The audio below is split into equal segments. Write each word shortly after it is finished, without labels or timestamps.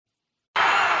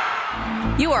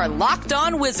You are Locked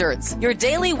On Wizards, your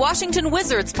daily Washington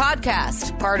Wizards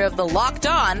podcast, part of the Locked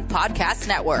On Podcast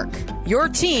Network. Your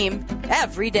team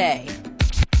every day.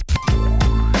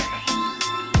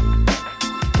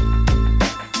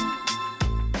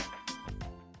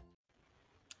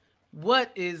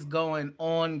 What is going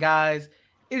on, guys?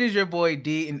 It is your boy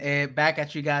D and Ed back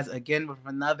at you guys again with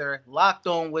another Locked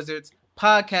On Wizards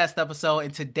podcast episode.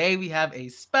 And today we have a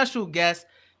special guest,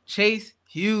 Chase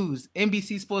Hughes,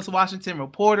 NBC Sports Washington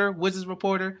reporter, Wizards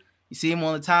reporter. You see him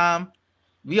all the time.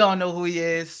 We all know who he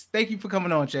is. Thank you for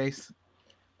coming on, Chase.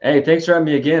 Hey, thanks for having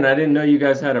me again. I didn't know you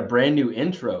guys had a brand new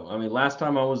intro. I mean, last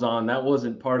time I was on, that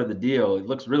wasn't part of the deal. It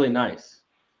looks really nice.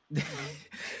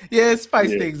 Yeah,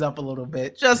 spice things up a little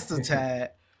bit, just a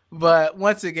tad. But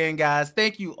once again, guys,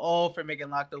 thank you all for making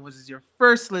Locked On Wizards your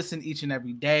first listen each and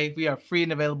every day. We are free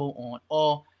and available on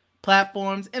all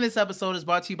platforms. And this episode is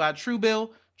brought to you by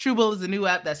Truebill. Truebill is a new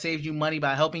app that saves you money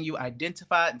by helping you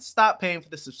identify and stop paying for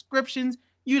the subscriptions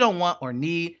you don't want or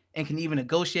need, and can even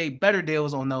negotiate better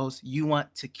deals on those you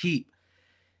want to keep.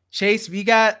 Chase, we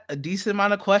got a decent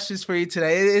amount of questions for you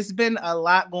today. It's been a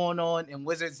lot going on in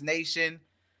Wizards Nation.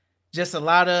 Just a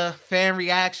lot of fan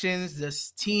reactions, the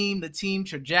team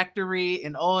trajectory,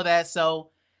 and all that. So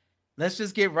let's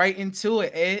just get right into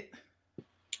it, Ed.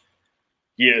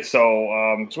 Yeah, so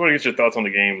just want to get your thoughts on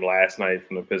the game last night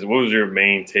from the Pistons. What was your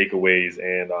main takeaways,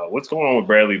 and what's going on with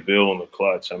Bradley Beal in the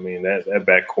clutch? I mean, that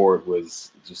backcourt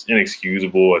was just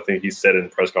inexcusable. I think he said it in the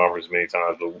press conference many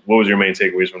times. But what was your main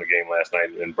takeaways from the game last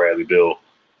night and Bradley Beal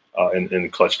in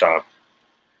clutch time?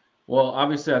 Well,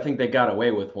 obviously, I think they got away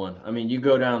with one. I mean, you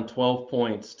go down 12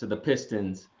 points to the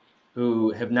Pistons,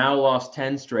 who have now lost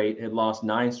 10 straight, had lost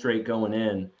 9 straight going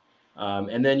in.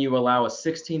 And then you allow a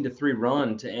 16-3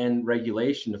 run to end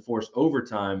regulation to force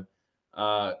overtime.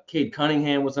 Cade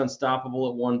Cunningham was unstoppable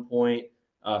at one point.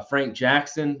 Frank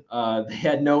Jackson, they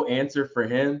had no answer for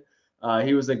him.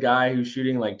 He was a guy who's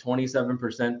shooting like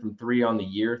 27% from three on the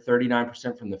year,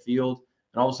 39% from the field,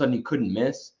 and all of a sudden he couldn't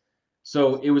miss.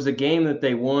 So it was a game that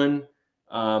they won,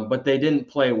 but they didn't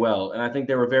play well. And I think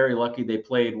they were very lucky they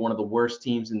played one of the worst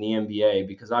teams in the NBA,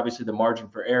 because obviously the margin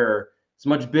for error is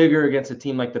much bigger against a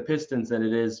team like the Pistons than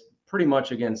it is pretty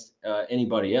much against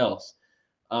anybody else.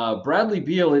 Bradley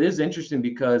Beal, it is interesting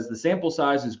because the sample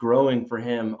size is growing for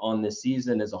him on this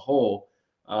season as a whole.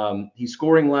 He's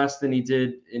scoring less than he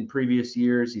did in previous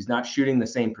years. He's not shooting the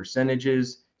same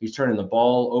percentages. He's turning the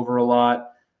ball over a lot.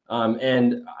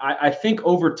 And I think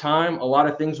over time, a lot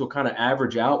of things will kind of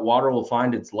average out. Water will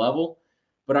find its level.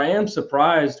 But I am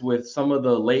surprised with some of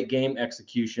the late game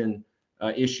execution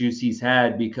issues he's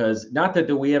had, because not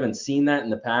that we haven't seen that in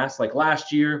the past. Like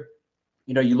last year,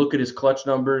 you know, you look at his clutch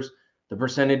numbers, the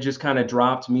percentages kind of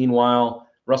dropped. Meanwhile,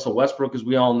 Russell Westbrook, as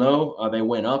we all know, they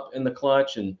went up in the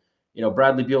clutch. And, you know,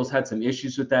 Bradley Beal's had some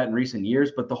issues with that in recent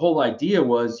years. But the whole idea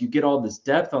was you get all this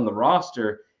depth on the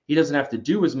roster. He doesn't have to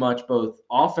do as much, both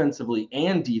offensively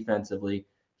and defensively.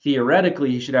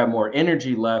 Theoretically, he should have more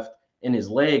energy left in his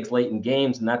legs late in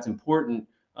games, and that's important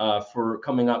for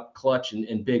coming up clutch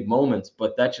in big moments.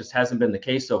 But that just hasn't been the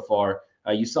case so far.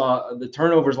 You saw the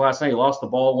turnovers last night. He lost the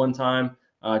ball one time,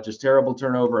 just terrible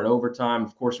turnover in overtime.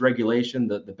 Of course, regulation,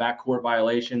 the backcourt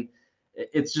violation.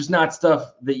 It's just not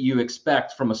stuff that you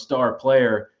expect from a star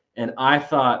player. And I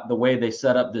thought the way they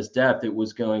set up this depth, it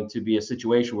was going to be a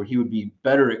situation where he would be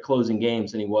better at closing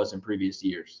games than he was in previous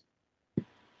years.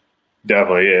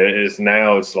 Definitely,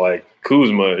 yeah. It's like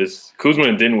Kuzma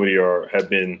and Dinwiddie have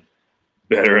been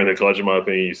better in the clutch, in my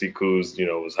opinion. You see Kuz,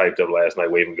 was hyped up last night,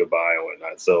 waving goodbye and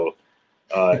whatnot. So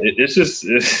it's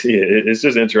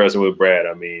just interesting with Brad.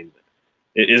 I mean,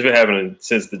 it's been happening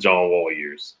since the John Wall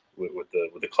years with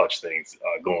the clutch things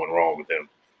going wrong with him.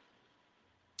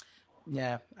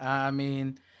 Yeah, I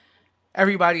mean,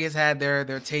 everybody has had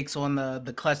their takes on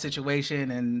the clutch situation,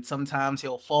 and sometimes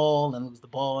he'll fall and lose the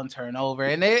ball and turn over.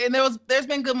 And there's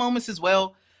been good moments as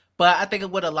well. But I think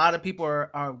what a lot of people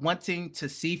are wanting to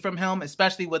see from him,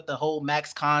 especially with the whole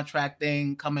max contract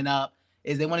thing coming up,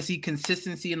 is they want to see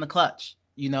consistency in the clutch.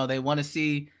 They want to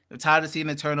see, they're tired of seeing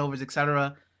the turnovers,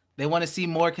 etc. They want to see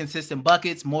more consistent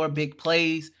buckets, more big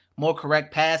plays, more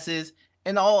correct passes,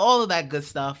 and all of that good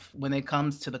stuff when it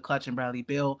comes to the clutch and Bradley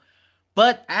Beal.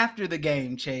 But after the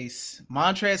game, Chase,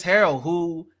 Montrezl Harrell,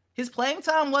 who his playing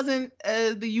time wasn't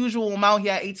the usual amount. He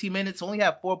had 18 minutes, only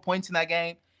had 4 points in that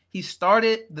game. He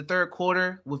started the third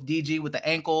quarter with DG with the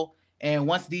ankle, and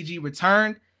once DG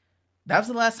returned, that was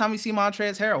the last time we see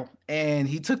Montrezl Harrell. And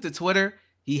he took to Twitter.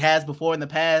 He has before in the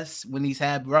past when he's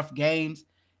had rough games,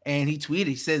 and he tweeted,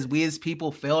 he says, "We as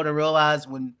people fail to realize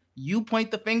when you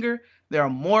point the finger, there are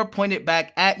more pointed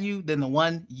back at you than the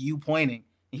one you pointing."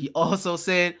 He also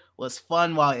said was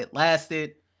fun while it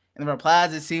lasted. In the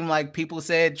replies, it seemed like people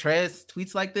said Trez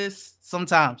tweets like this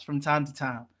sometimes from time to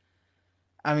time.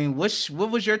 I mean, what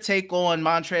was your take on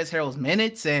Montrezl Harrell's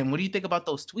minutes, and what do you think about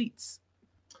those tweets?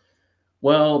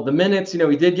 Well, the minutes, he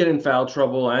did get in foul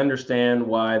trouble. I understand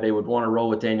why they would want to roll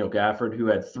with Daniel Gafford, who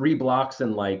had 3 blocks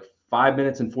in like 5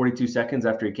 minutes and 42 seconds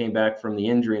after he came back from the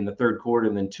injury in the third quarter,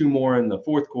 and then 2 more in the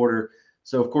fourth quarter.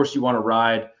 So, of course, you want to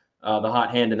ride the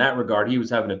hot hand in that regard. He was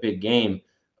having a big game.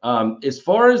 As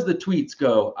far as the tweets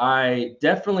go, I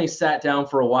definitely sat down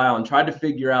for a while and tried to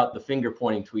figure out the finger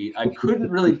pointing tweet. I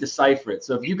couldn't really decipher it.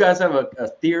 So if you guys have a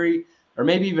theory or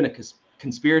maybe even a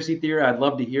conspiracy theory, I'd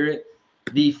love to hear it.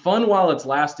 The fun while it's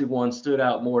lasted one stood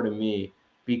out more to me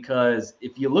because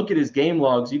if you look at his game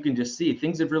logs, you can just see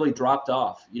things have really dropped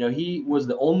off. He was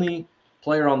the only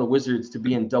player on the Wizards to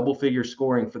be in double-figure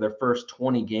scoring for their first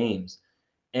 20 games.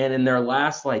 And in their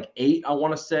last, 8, I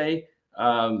want to say,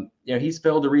 he's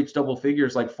failed to reach double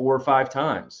figures 4 or 5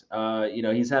 times.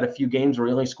 He's had a few games where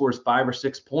he only scores 5 or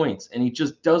 6 points, and he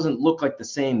just doesn't look like the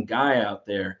same guy out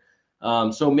there.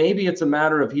 So maybe it's a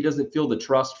matter of he doesn't feel the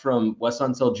trust from Wes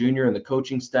Unseld Jr. and the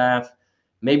coaching staff.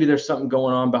 Maybe there's something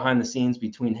going on behind the scenes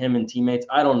between him and teammates.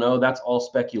 I don't know. That's all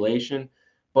speculation.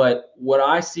 But what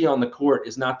I see on the court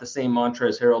is not the same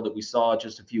Montrezl Harrell that we saw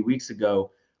just a few weeks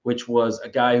ago, which was a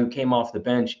guy who came off the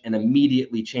bench and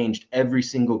immediately changed every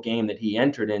single game that he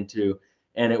entered into.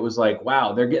 And it was like,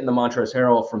 wow, they're getting the Montrezl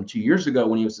Harrell from 2 years ago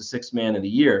when he was the 6th man of the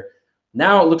year.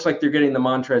 Now it looks like they're getting the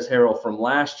Montrezl Harrell from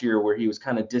last year where he was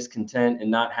kind of discontent and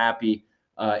not happy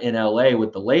in LA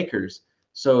with the Lakers.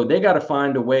 So they got to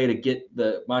find a way to get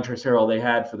the Montrezl Harrell they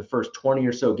had for the first 20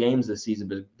 or so games this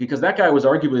season, because that guy was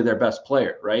arguably their best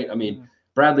player, right? I mean,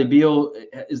 Bradley Beal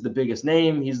is the biggest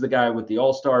name. He's the guy with the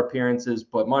all-star appearances,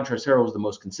 but Montrezl Harrell was the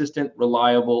most consistent,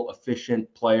 reliable,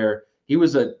 efficient player. He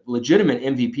was a legitimate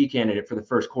MVP candidate for the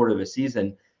first quarter of the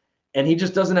season, and he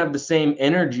just doesn't have the same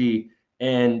energy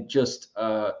and just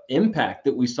impact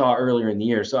that we saw earlier in the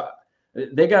year. So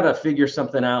they got to figure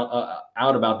something out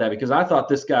about that, because I thought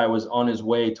this guy was on his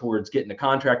way towards getting a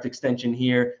contract extension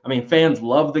here. I mean, fans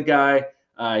love the guy.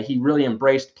 He really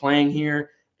embraced playing here.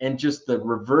 And just the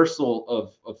reversal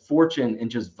of fortune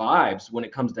and just vibes when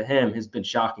it comes to him has been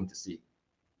shocking to see.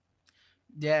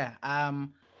 Yeah.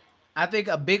 I think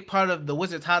a big part of the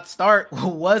Wizards' hot start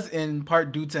was in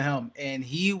part due to him. And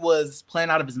he was playing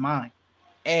out of his mind.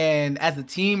 And as the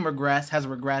team has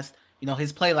regressed,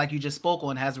 his play, like you just spoke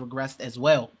on, has regressed as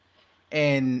well.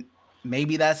 And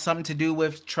maybe that's something to do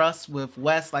with trust with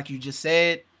Wes, like you just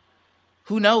said.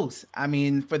 Who knows? I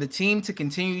mean, for the team to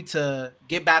continue to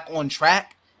get back on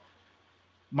track,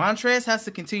 Montrezl has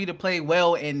to continue to play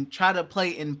well and try to play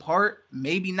in part,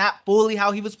 maybe not fully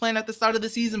how he was playing at the start of the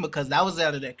season, because that was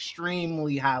at an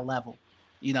extremely high level.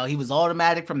 He was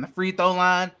automatic from the free throw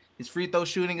line. His free throw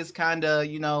shooting is kind of,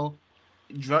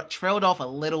 trailed off a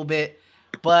little bit.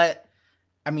 But,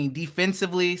 I mean,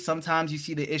 defensively, sometimes you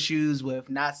see the issues with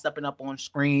not stepping up on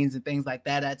screens and things like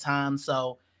that at times.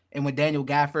 So, and when Daniel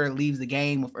Gafford leaves the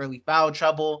game with early foul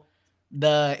trouble,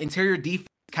 the interior defense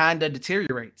kind of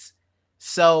deteriorates.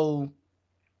 So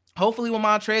hopefully with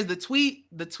Montrezl, the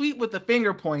tweet with the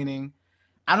finger pointing,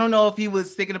 I don't know if he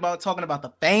was thinking about talking about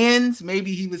the fans.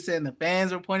 Maybe he was saying the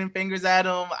fans were pointing fingers at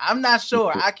him. I'm not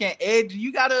sure. I can't edge.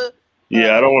 You gotta.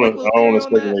 Yeah, I don't want to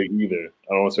speculate either.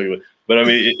 I don't want to speculate. But I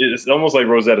mean, it's almost like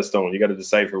Rosetta Stone. You got to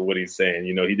decipher what he's saying.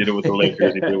 He did it with the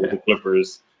Lakers. He did it with the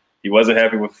Clippers. He wasn't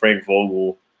happy with Frank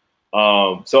Vogel.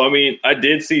 So, I mean, I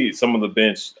did see some of the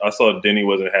bench. I saw Denny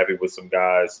wasn't happy with some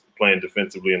guys playing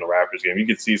defensively in the Raptors game. You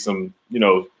could see some,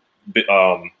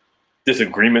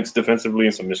 disagreements defensively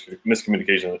and some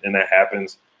miscommunication, and that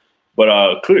happens.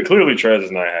 But clearly Trez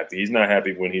is not happy. He's not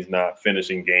happy when he's not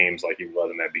finishing games like he was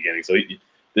in that beginning. So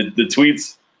the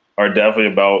tweets are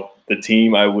definitely about the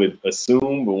team, I would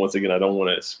assume. But once again, I don't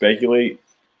want to speculate.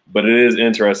 But it is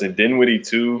interesting. Dinwiddie,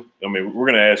 too. I mean, we're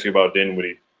going to ask you about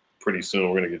Dinwiddie pretty soon.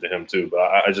 We're going to get to him too, but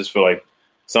I just feel like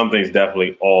something's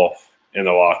definitely off in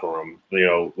the locker room.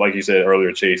 Like you said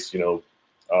earlier, Chase,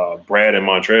 Brad and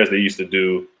Montrezl, they used to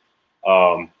do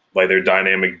like their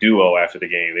dynamic duo after the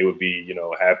game. They would be,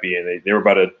 happy, and they were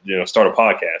about to, start a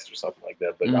podcast or something like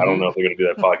that. But I don't know if they're going to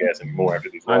do that podcast anymore after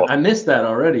these losses. I missed that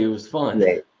already. It was fun.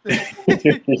 Right.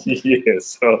 Yeah.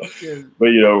 So,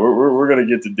 but we're going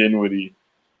to get to Dinwiddie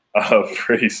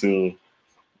pretty soon.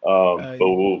 But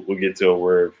we'll get to a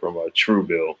word from True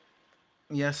Bill.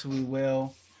 Yes, we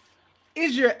will.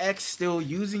 Is your ex still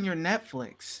using your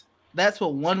Netflix? That's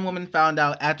what one woman found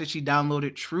out after she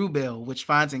downloaded Truebill, which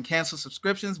finds and cancels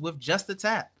subscriptions with just a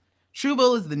tap.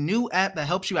 Truebill is the new app that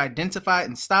helps you identify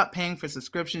and stop paying for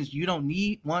subscriptions you don't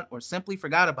need, want, or simply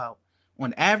forgot about.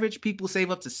 On average, people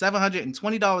save up to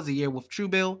 $720 a year with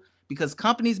Truebill. Because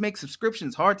companies make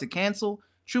subscriptions hard to cancel,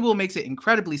 Truebill makes it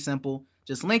incredibly simple.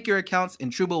 Just link your accounts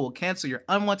and Truebill will cancel your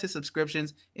unwanted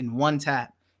subscriptions in one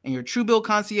tap. And your Truebill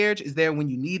concierge is there when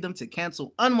you need them to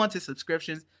cancel unwanted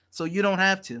subscriptions so you don't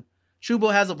have to.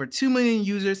 Truebill has over 2 million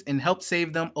users and helped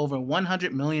save them over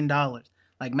 $100 million.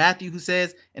 Like Matthew, who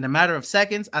says, in a matter of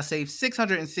seconds, I saved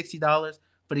 $660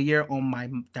 for the year on my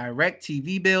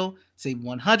DirecTV bill, saved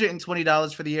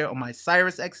 $120 for the year on my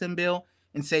SiriusXM bill,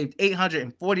 and saved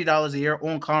 $840 a year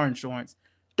on car insurance.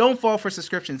 Don't fall for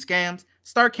subscription scams.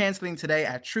 Start canceling today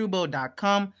at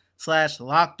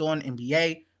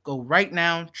Truebill.com/LockedOnNBA. Go right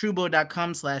now,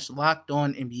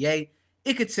 Truebill.com/LockedOnNBA.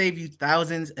 It could save you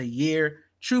thousands a year.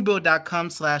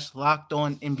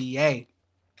 Truebill.com/LockedOnNBA.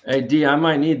 Hey, D, I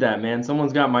might need that, man.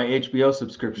 Someone's got my HBO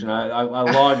subscription. I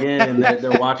log in and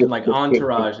they're watching like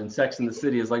Entourage and Sex and the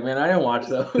City. It's like, man, I didn't watch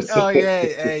those. Oh, yeah.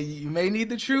 Hey, you may need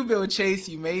the Truebill, Chase.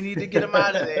 You may need to get them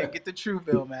out of there and get the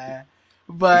Truebill, man.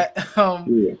 But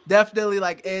definitely,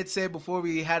 like Ed said before,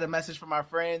 we had a message from our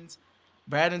friends,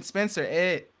 Brad and Spencer.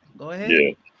 Ed, go ahead.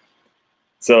 Yeah.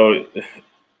 So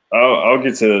I'll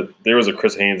get to – there was a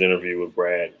Chris Haynes interview with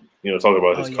Brad, talking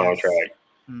about his contract.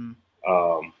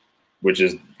 Which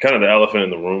is kind of the elephant in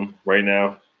the room right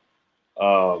now.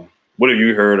 What have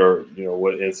you heard, or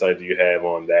what insight do you have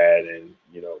on that? And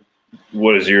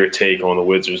what is your take on the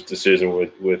Wizards' decision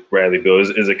with Bradley Beal?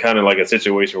 Is it kind of like a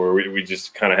situation where we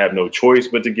just kind of have no choice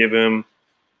but to give him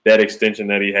that extension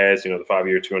that he has? The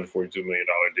 5-year, $242 million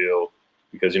deal,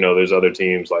 because there's other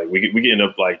teams like we get end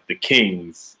up like the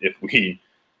Kings if we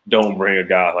don't bring a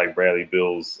guy like Bradley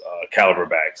Beal's caliber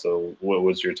back. So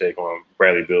what's your take on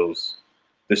Bradley Beal's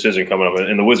decision coming up,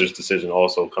 and the Wizards' decision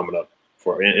also coming up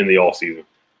in the off season?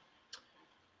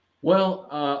 Well,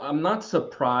 I'm not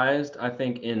surprised. I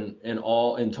think in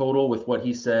total with what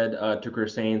he said to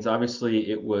Chris Haynes. Obviously,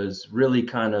 it was really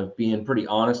kind of being pretty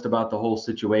honest about the whole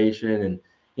situation, and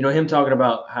him talking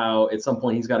about how at some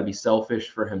point he's got to be selfish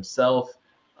for himself.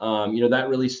 That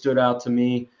really stood out to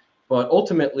me. But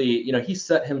ultimately, he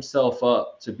set himself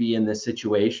up to be in this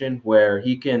situation where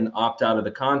he can opt out of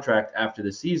the contract after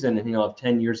the season and he'll have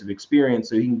 10 years of experience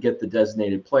so he can get the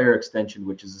designated player extension,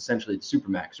 which is essentially the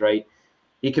Supermax, right?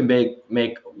 He can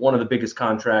make one of the biggest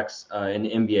contracts in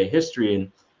NBA history.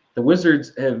 And the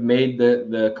Wizards have made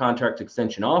the contract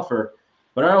extension offer,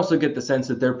 but I also get the sense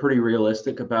that they're pretty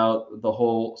realistic about the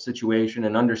whole situation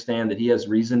and understand that he has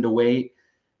reason to wait.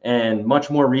 And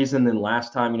much more reason than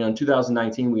last time. In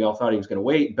 2019, we all thought he was going to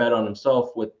wait, bet on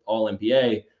himself with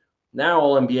All-NBA. Now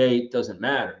All-NBA doesn't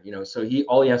matter, so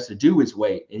all he has to do is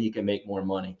wait, and he can make more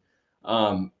money.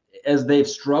 As they've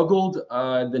struggled,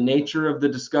 the nature of the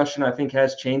discussion, I think,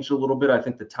 has changed a little bit. I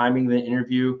think the timing of the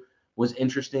interview was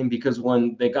interesting because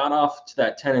when they got off to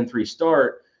that 10-3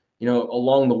 start,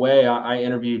 along the way, I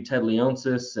interviewed Ted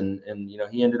Leonsis, and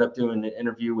he ended up doing an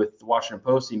interview with the Washington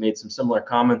Post. He made some similar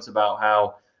comments about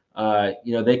how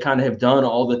they kind of have done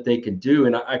all that they could do.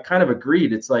 And I kind of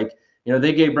agreed. It's like,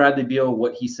 they gave Bradley Beal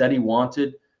what he said he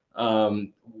wanted,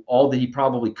 all that he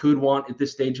probably could want at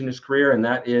this stage in his career. And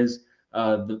that is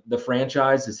the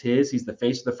franchise is his. He's the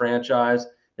face of the franchise.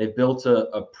 They've built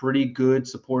a pretty good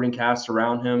supporting cast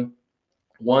around him.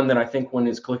 One that I think when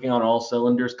it's clicking on all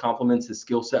cylinders complements his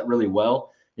skill set really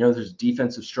well. There's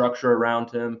defensive structure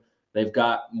around him. They've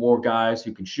got more guys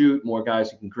who can shoot, more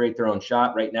guys who can create their own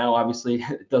shot. Right now, obviously,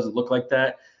 it doesn't look like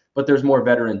that, but there's more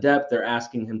veteran depth. They're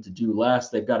asking him to do less.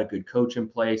 They've got a good coach in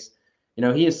place.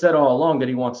 He has said all along that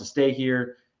he wants to stay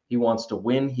here. He wants to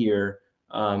win here.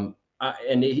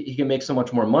 And he can make so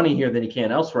much more money here than he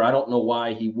can elsewhere. I don't know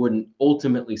why he wouldn't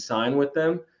ultimately sign with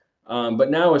them.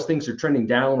 But now as things are trending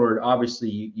downward,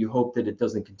 obviously you hope that it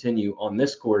doesn't continue on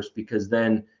this course, because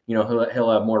then, he'll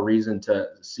have more reason to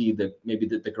see that maybe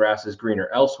that the grass is greener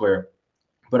elsewhere.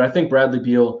 But I think Bradley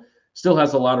Beal still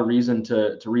has a lot of reason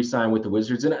to re-sign with the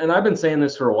Wizards. And I've been saying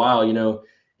this for a while,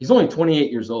 he's only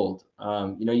 28 years old.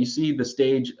 You see the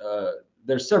stage,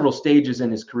 there's several stages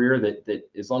in his career that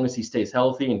as long as he stays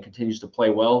healthy and continues to play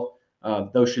well,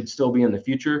 those should still be in the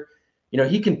future.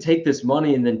 He can take this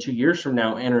money and then 2 years from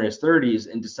now enter his 30s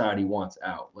and decide he wants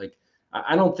out. Like,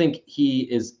 I don't think he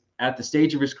is at the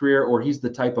stage of his career, or he's the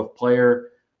type of player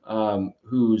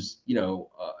who's,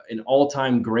 an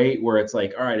all-time great where it's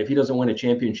like, all right, if he doesn't win a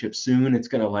championship soon, it's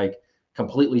going to like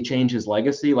completely change his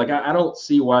legacy. Like, I don't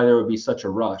see why there would be such a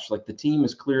rush. Like, the team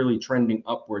is clearly trending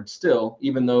upward still,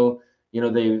 even though,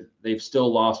 they've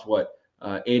still lost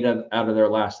 8 out of their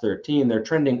last 13. They're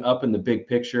trending up in the big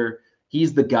picture.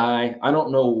 He's the guy. I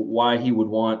don't know why he would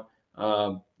want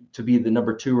to be the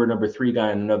number 2 or number 3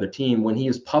 guy on another team when he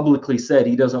has publicly said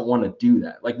he doesn't want to do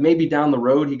that. Like maybe down the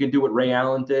road he can do what Ray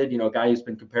Allen did, a guy who's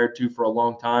been compared to for a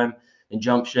long time, and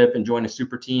jump ship and join a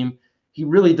super team. He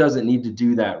really doesn't need to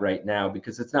do that right now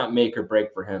because it's not make or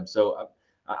break for him. So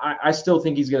I still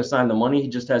think he's going to sign the money. He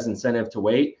just has incentive to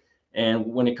wait. And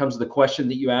when it comes to the question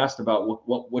that you asked about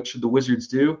what should the Wizards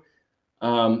do,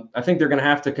 I think they're going to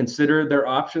have to consider their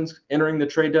options entering the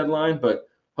trade deadline, but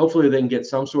hopefully they can get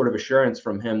some sort of assurance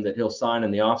from him that he'll sign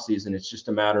in the offseason. It's just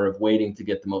a matter of waiting to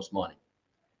get the most money.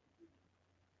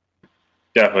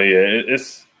 Definitely,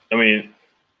 yeah.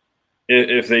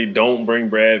 If they don't bring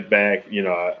Brad back,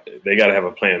 they got to have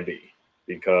a plan B,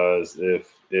 because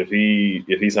if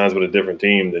he signs with a different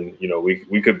team, then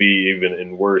we could be even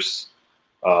in worse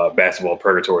basketball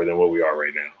purgatory than what we are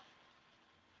right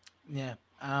now.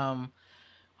 Yeah.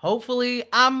 Hopefully,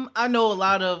 I know a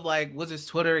lot of like Wizards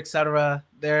Twitter, etc.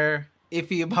 They're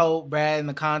iffy about Brad and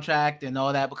the contract and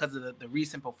all that because of the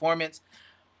recent performance.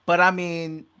 But I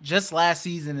mean, just last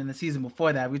season and the season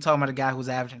before that, we're talking about a guy who's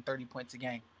averaging 30 points a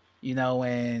game.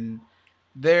 And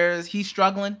he's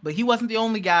struggling, but he wasn't the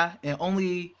only guy, and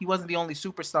he wasn't the only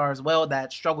superstar as well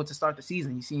that struggled to start the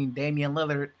season. You've seen Damian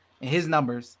Lillard and his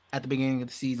numbers at the beginning of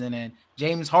the season, and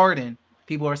James Harden.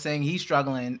 People are saying he's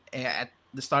struggling at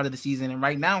the start of the season and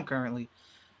right now currently.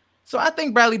 So I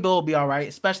think Bradley Beal will be all right,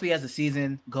 especially as the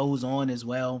season goes on as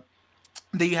well.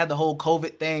 Then you had the whole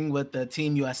COVID thing with the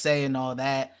Team USA and all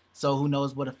that. So who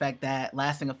knows what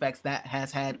lasting effects that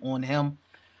has had on him.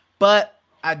 But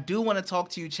I do want to talk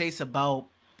to you, Chase, about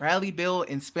Bradley Beal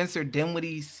and Spencer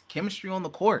Dinwiddie's chemistry on the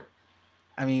court.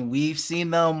 I mean, we've seen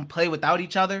them play without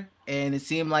each other, and it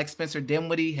seemed like Spencer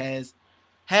Dinwiddie has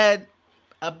had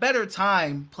a better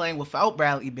time playing without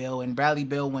Bradley Beal, and Bradley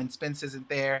Beal, when Spence isn't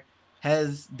there,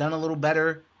 has done a little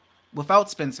better without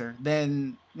Spencer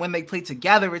than when they play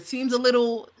together. It seems a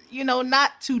little,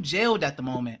 not too jailed at the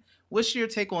moment. What's your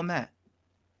take on that?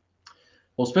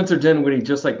 Well, Spencer Dinwiddie,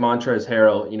 just like Montrezl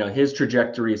Harrell, his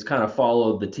trajectory has kind of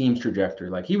followed the team's trajectory.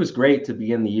 Like he was great to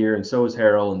begin the year, and so was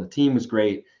Harrell, and the team was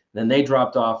great. Then they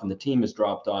dropped off, and the team has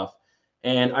dropped off.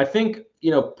 And I think,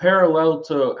 parallel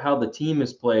to how the team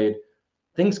has played,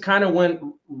 things kind of went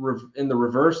in the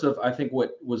reverse of, I think,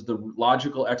 what was the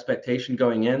logical expectation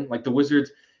going in. Like the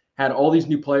Wizards had all these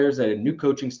new players, they had a new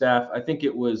coaching staff. I think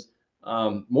it was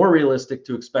more realistic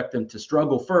to expect them to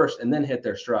struggle first and then hit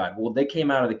their stride. Well, they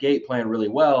came out of the gate playing really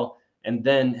well and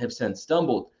then have since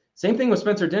stumbled. Same thing with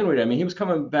Spencer Dinwiddie. I mean, he was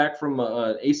coming back from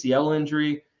an ACL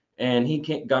injury, and he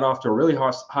got off to a really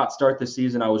hot start this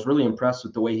season. I was really impressed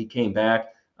with the way he came back.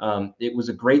 It was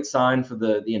a great sign for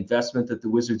the investment that the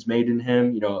Wizards made in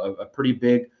him, a pretty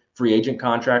big free agent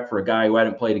contract for a guy who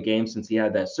hadn't played a game since he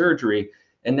had that surgery.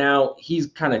 And now he's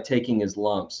kind of taking his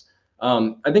lumps.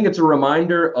 I think it's a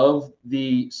reminder of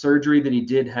the surgery that he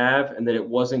did have and that it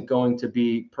wasn't going to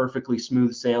be perfectly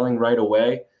smooth sailing right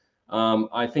away.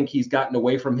 I think he's gotten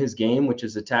away from his game, which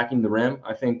is attacking the rim.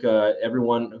 I think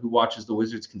everyone who watches the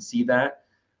Wizards can see that.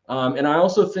 And I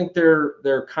also think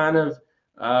they're kind of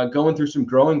going through some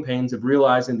growing pains of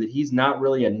realizing that he's not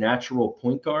really a natural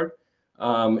point guard.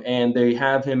 And they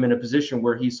have him in a position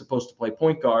where he's supposed to play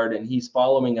point guard, and he's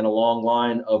following in a long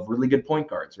line of really good point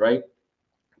guards, right?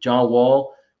 John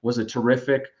Wall was a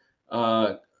terrific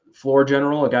floor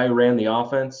general, a guy who ran the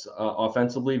offense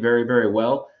offensively very, very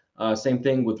well. Same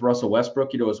thing with Russell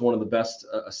Westbrook, was one of the best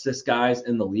assist guys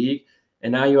in the league.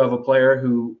 And now you have a player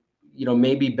who,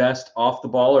 may be best off the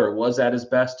ball, or was at his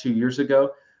best 2 years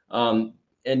ago. And,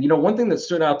 one thing that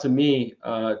stood out to me,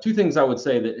 two things I would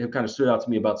say that have kind of stood out to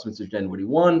me about Spencer Dinwiddie.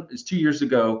 One is 2 years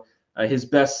ago, his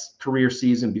best career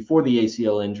season before the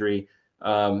ACL injury,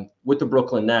 with the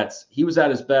Brooklyn Nets. He was at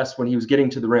his best when he was getting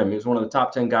to the rim. He was one of the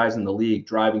top 10 guys in the league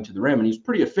driving to the rim, and he was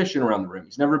pretty efficient around the rim.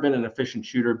 He's never been an efficient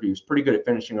shooter, but he was pretty good at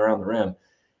finishing around the rim.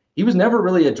 He was never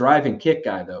really a drive and kick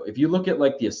guy, though. If you look at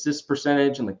like the assist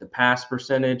percentage and like the pass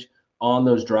percentage on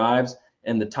those drives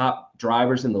and the top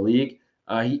drivers in the league,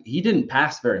 he didn't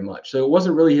pass very much. So it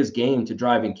wasn't really his game to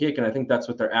drive and kick, and I think that's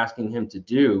what they're asking him to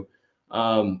do.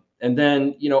 And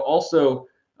then, also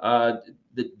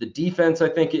the defense, I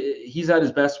think he's at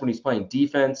his best when he's playing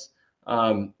defense.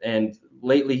 And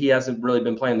lately he hasn't really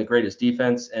been playing the greatest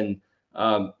defense. And,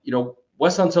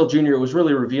 Wes Unseld Jr. was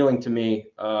really revealing to me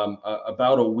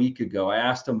about a week ago. I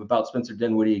asked him about Spencer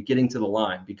Dinwiddie getting to the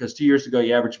line, because 2 years ago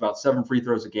he averaged about 7 free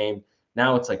throws a game.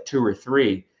 Now it's like 2 or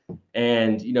 3.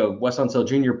 And, Wes Unseld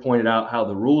Jr. pointed out how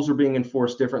the rules are being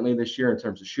enforced differently this year in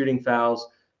terms of shooting fouls.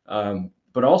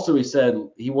 But also he said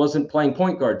he wasn't playing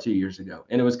point guard 2 years ago.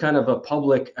 And it was kind of a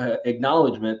public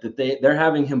acknowledgement that they're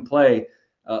having him play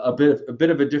a bit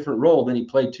of a different role than he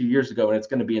played 2 years ago, and it's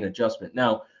going to be an adjustment.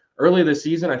 Now, early this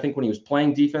season, I think when he was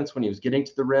playing defense, when he was getting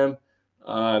to the rim,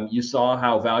 you saw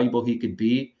how valuable he could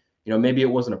be. Maybe it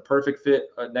wasn't a perfect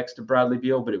fit next to Bradley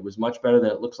Beal, but it was much better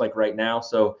than it looks like right now.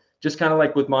 So just kind of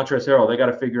like with Montrezl Harrell, they got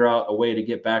to figure out a way to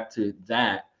get back to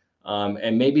that.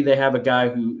 And maybe they have a guy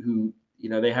who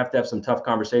they have to have some tough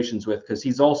conversations with, because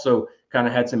he's also kind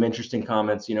of had some interesting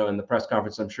comments, in the press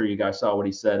conference. I'm sure you guys saw what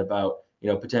he said about,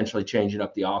 potentially changing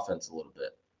up the offense a little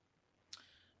bit.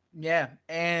 Yeah.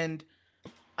 And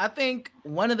I think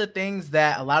one of the things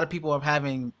that a lot of people are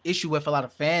having issue with, a lot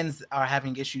of fans are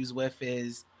having issues with,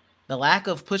 is the lack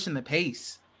of pushing the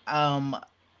pace.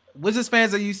 Wizards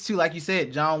fans are used to, like you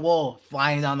said, John Wall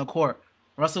flying down the court,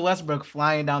 Russell Westbrook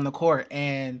flying down the court,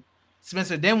 and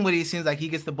Spencer Dinwiddie seems like he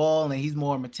gets the ball and he's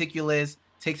more meticulous,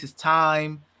 takes his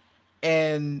time,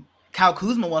 and Kyle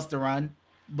Kuzma wants to run,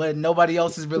 but nobody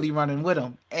else is really running with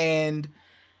him. And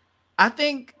I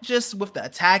think just with the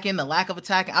attacking, the lack of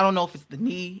attacking, I don't know if it's the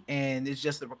knee and it's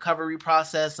just the recovery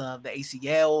process of the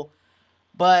ACL,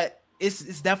 but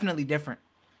it's definitely different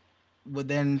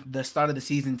within the start of the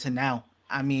season to now.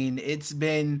 I mean, it's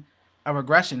been a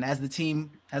regression as the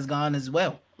team has gone as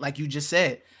well, like you just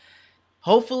said.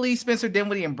 Hopefully Spencer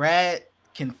Dinwiddie and Brad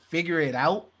can figure it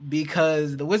out,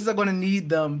 because the Wizards are going to need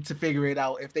them to figure it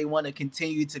out if they want to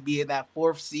continue to be in that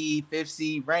 4th seed, 5th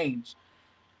seed range.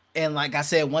 And like I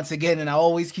said, once again, and I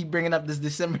always keep bringing up this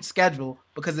December schedule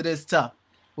because it is tough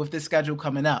with this schedule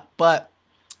coming up. But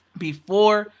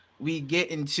before we get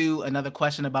into another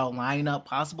question about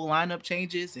possible lineup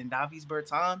changes and Davis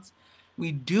Bertans,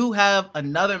 we do have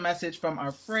another message from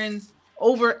our friends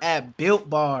over at Built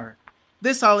Bar.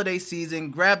 This holiday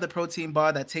season, grab the protein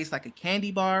bar that tastes like a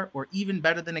candy bar, or even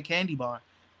better than a candy bar.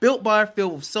 Built Bar,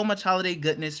 filled with so much holiday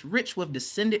goodness, rich with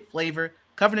descendant flavor,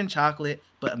 covered in chocolate,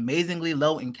 but amazingly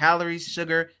low in calories,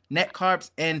 sugar, net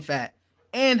carbs, and fat,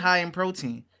 and high in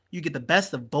protein. You get the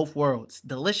best of both worlds,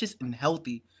 delicious and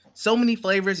healthy. So many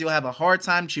flavors you'll have a hard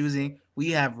time choosing.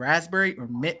 We have raspberry or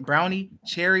mint brownie,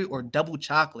 cherry or double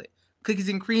chocolate, cookies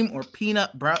and cream or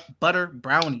peanut butter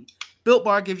brownie. Built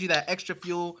Bar gives you that extra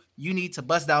fuel you need to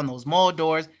bust down those mall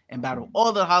doors and battle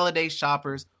all the holiday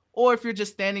shoppers. Or if you're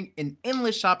just standing in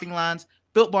endless shopping lines,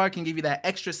 Built Bar can give you that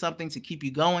extra something to keep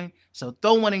you going. So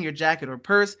throw one in your jacket or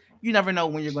purse. You never know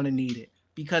when you're going to need it.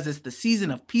 Because it's the season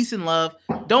of peace and love,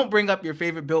 don't bring up your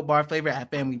favorite Built Bar flavor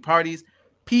at family parties.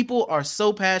 People are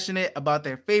so passionate about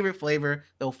their favorite flavor,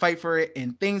 they'll fight for it,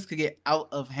 and things could get out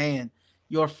of hand.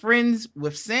 Your friends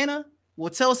with Santa will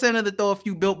tell Santa to throw a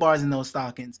few Built Bars in those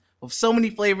stockings. With so many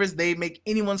flavors, they make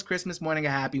anyone's Christmas morning a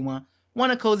happy one.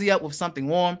 Want to cozy up with something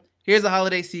warm? Here's a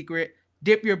holiday secret.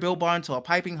 Dip your Built Bar into a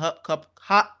piping hot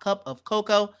cup of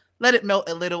cocoa. Let it melt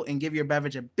a little and give your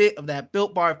beverage a bit of that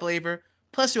Built Bar flavor.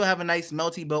 Plus, you'll have a nice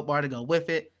melty Built Bar to go with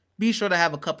it. Be sure to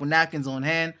have a couple napkins on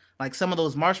hand, like some of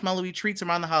those marshmallowy treats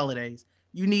around the holidays.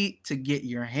 You need to get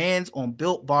your hands on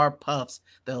Built Bar Puffs.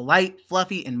 They're light,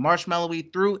 fluffy, and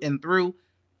marshmallowy through and through.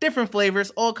 Different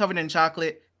flavors, all covered in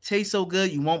chocolate. Taste so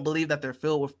good you won't believe that they're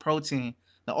filled with protein.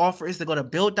 The offer is to go to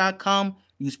Built.com,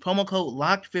 use promo code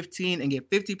LOCKED15 and get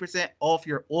 50% off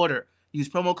your order. Use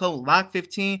promo code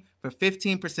LOCKED15 for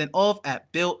 15% off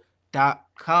at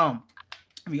Built.com.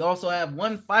 We also have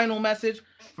one final message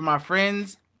from our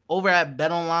friends over at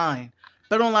BetOnline.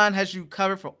 BetOnline has you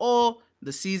covered for all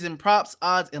the season props,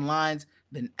 odds, and lines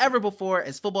than ever before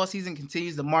as football season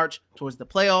continues to march towards the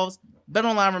playoffs.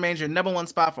 BetOnline remains your number one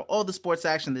spot for all the sports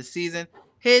action this season.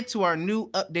 Head to our new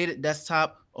updated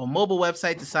desktop or mobile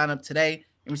website to sign up today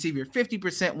and receive your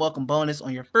 50% welcome bonus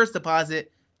on your first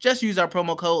deposit. Just use our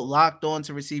promo code LOCKEDON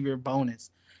to receive your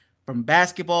bonus. From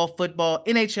basketball, football,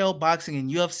 NHL, boxing, and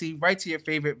UFC, right to your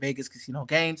favorite Vegas casino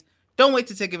games. Don't wait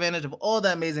to take advantage of all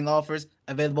the amazing offers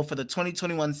available for the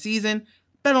 2021 season.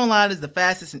 BetOnline is the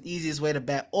fastest and easiest way to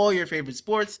bet all your favorite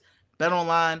sports.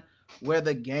 BetOnline, where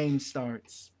the game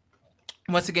starts.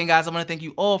 Once again, guys, I want to thank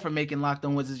you all for making Locked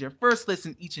On Wizards your first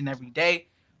listen each and every day.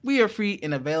 We are free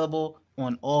and available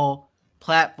on all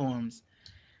platforms.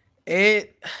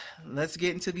 Let's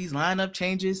get into these lineup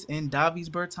changes in Davis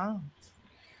Bertans.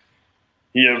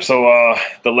 Yeah, so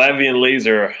the Lavian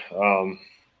Laser, I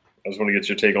just want to get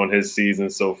your take on his season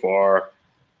so far.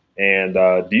 And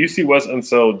do you see Wes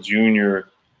Unseld Jr.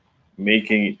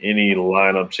 making any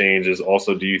lineup changes?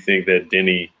 Also, do you think that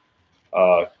Denny,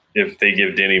 if they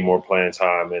give Denny more playing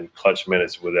time and clutch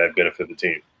minutes, would that benefit the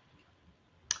team?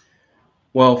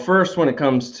 Well, first, when it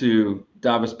comes to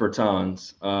Davis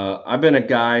Bertans, I've been a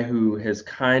guy who has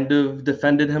kind of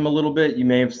defended him a little bit. You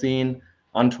may have seen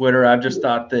on Twitter. I've just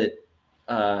thought that,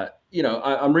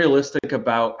 I'm realistic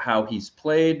about how he's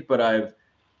played, but I've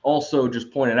also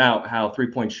just pointed out how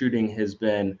three-point shooting has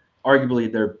been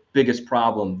arguably their biggest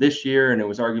problem this year, and it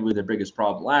was arguably their biggest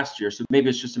problem last year. So maybe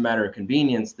it's just a matter of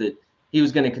convenience that he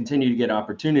was going to continue to get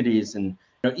opportunities. And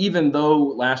even though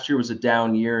last year was a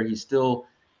down year, he still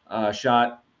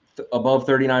shot above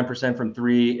 39% from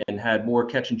three and had more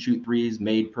catch and shoot threes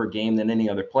made per game than any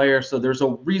other player. So there's a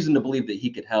reason to believe that he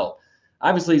could help.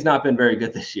 Obviously, he's not been very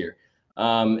good this year.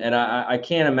 And I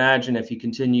can't imagine if he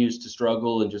continues to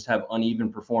struggle and just have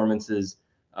uneven performances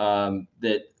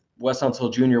that Wes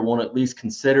Unseld Jr. won't at least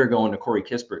consider going to Corey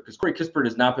Kispert, because Corey Kispert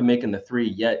has not been making the three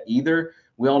yet either.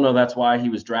 We all know that's why he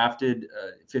was drafted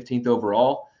 15th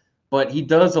overall. But he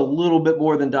does a little bit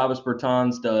more than Davis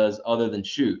Bertans does other than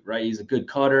shoot, right? He's a good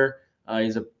cutter.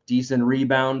 He's a decent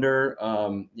rebounder.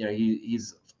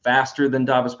 He's faster than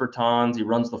Davis Bertans. He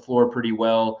runs the floor pretty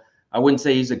well. I wouldn't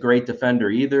say he's a great defender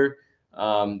either.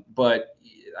 But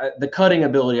the cutting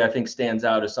ability, I think, stands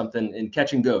out as something in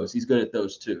catch and goes. He's good at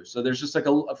those too. So there's just like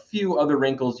a few other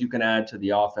wrinkles you can add to the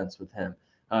offense with him.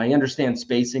 He understands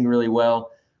spacing really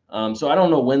well. So I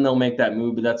don't know when they'll make that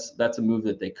move, but that's a move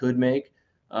that they could make.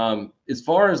 As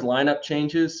far as lineup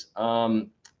changes, Montrezl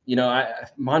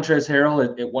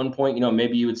Harrell at one point,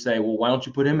 maybe you would say, well, why don't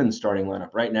you put him in the starting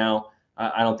lineup right now?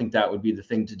 I don't think that would be the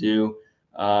thing to do.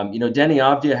 Deni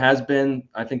Avdija has been,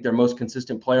 I think, their most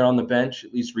consistent player on the bench,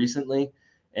 at least recently.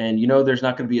 And, there's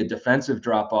not going to be a defensive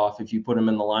drop-off if you put him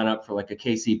in the lineup for like a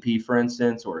KCP, for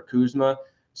instance, or a Kuzma.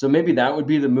 So maybe that would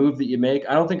be the move that you make.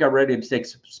 I don't think I'm ready to take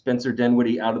Spencer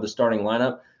Dinwiddie out of the starting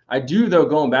lineup. I do, though,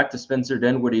 going back to Spencer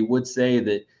Dinwiddie, would say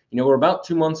that, we're about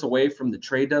 2 months away from the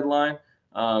trade deadline.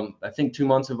 I think 2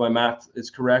 months, if my math is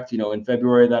correct, in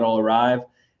February that'll arrive.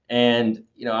 And,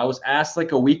 I was asked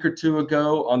like a week or two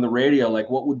ago on the radio, like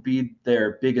what would be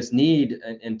their biggest need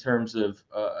in terms of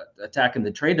attacking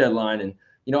the trade deadline. And,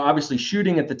 obviously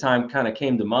shooting at the time kind of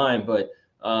came to mind, but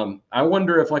I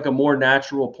wonder if like a more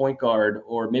natural point guard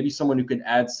or maybe someone who could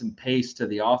add some pace to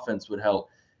the offense would help.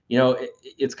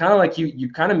 It's kind of like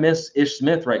you kind of miss Ish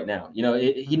Smith right now.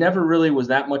 He never really was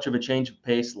that much of a change of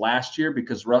pace last year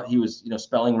because he was,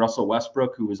 spelling Russell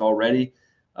Westbrook, who was already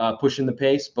pushing the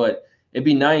pace. But it'd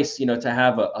be nice, to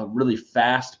have a really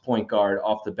fast point guard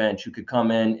off the bench who could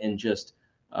come in and just,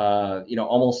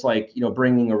 almost like,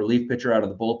 bringing a relief pitcher out of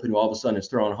the bullpen who all of a sudden is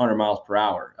throwing 100 miles per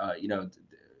hour,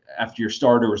 after your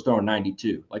starter was throwing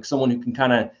 92, like someone who can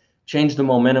kind of change the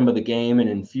momentum of the game and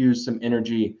infuse some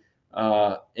energy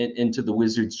into the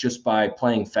Wizards just by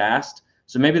playing fast.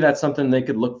 So maybe that's something they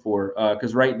could look for,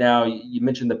 because right now you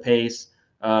mentioned the pace,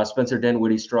 Spencer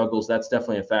Dinwiddie struggles. That's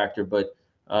definitely a factor. But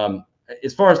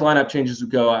as far as lineup changes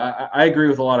would go, I agree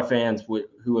with a lot of fans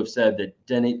who have said that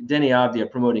Deni Avdija,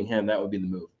 promoting him, that would be the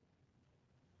move.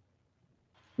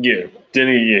 Yeah,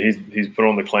 Deni, he's put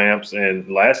on the clamps, and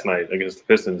last night against the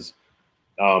Pistons,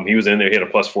 he was in there. He had a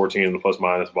plus 14 in the plus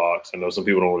minus box. I know some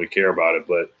people don't really care about it,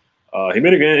 but he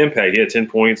made a good impact. He had 10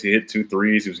 points. He hit 2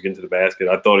 threes. He was getting to the basket.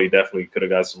 I thought he definitely could have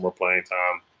got some more playing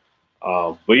time.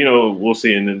 But, we'll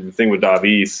see. And then the thing with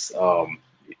Davis,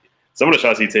 some of the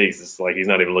shots he takes, it's like he's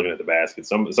not even looking at the basket.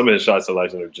 Some of his shot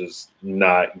selection are just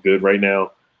not good right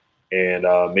now. And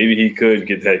maybe he could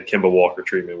get that Kemba Walker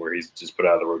treatment where he's just put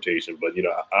out of the rotation. But,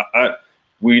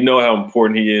 we know how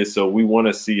important he is, so we want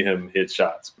to see him hit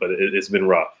shots. But it's been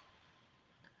rough.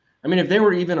 I mean, if they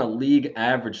were even a league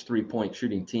average 3-point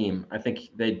shooting team, I think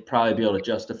they'd probably be able to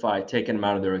justify taking him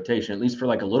out of the rotation, at least for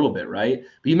like a little bit, right?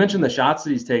 But you mentioned the shots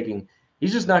that he's taking.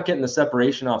 He's just not getting the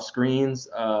separation off screens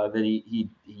that he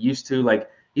used to. Like,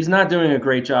 he's not doing a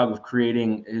great job of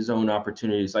creating his own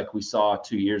opportunities like we saw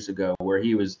 2 years ago, where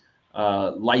he was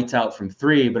lights out from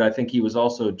three, but I think he was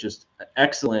also just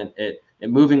excellent at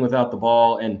moving without the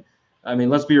ball. And I mean,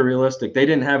 let's be realistic. They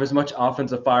didn't have as much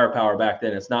offensive firepower back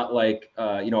then. It's not like,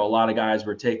 a lot of guys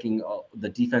were taking the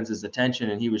defense's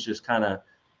attention, and he was just kind of,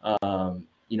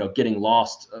 getting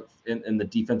lost in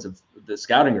the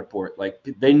scouting report. Like,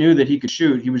 they knew that he could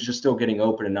shoot. He was just still getting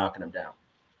open and knocking them down.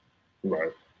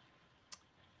 Right.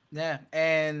 Yeah.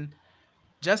 And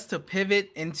just to pivot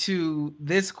into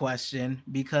this question,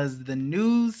 because the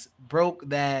news broke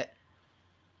that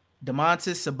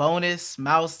Domantas Sabonis,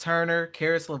 Miles Turner,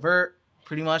 Karis LeVert,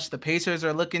 pretty much the Pacers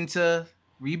are looking to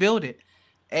rebuild it.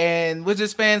 And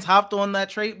Wizards fans hopped on that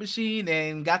trade machine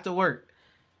and got to work.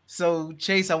 So,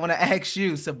 Chase, I want to ask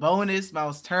you, Sabonis,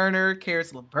 Miles Turner,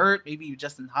 Karis LeVert, maybe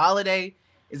Justin Holiday.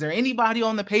 Is there anybody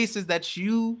on the Pacers that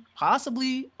you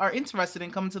possibly are interested in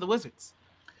coming to the Wizards?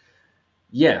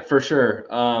 Yeah, for sure.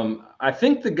 I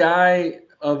think the guy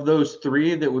of those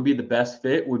three that would be the best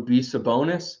fit would be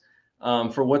Sabonis.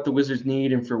 for what the Wizards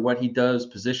need and for what he does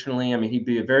positionally. I mean, he'd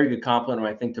be a very good complement,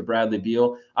 I think, to Bradley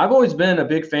Beal. I've always been a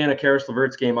big fan of Karis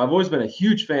LeVert's game. I've always been a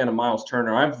huge fan of Miles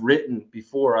Turner. I've written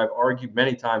before, I've argued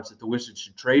many times that the Wizards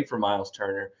should trade for Miles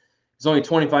Turner. He's only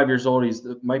 25 years old.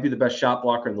 Might be the best shot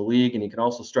blocker in the league, and he can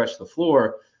also stretch the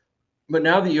floor. But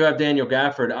now that you have Daniel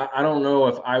Gafford, I don't know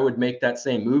if I would make that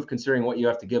same move considering what you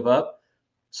have to give up.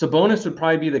 Sabonis would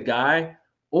probably be the guy,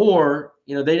 or,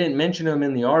 they didn't mention him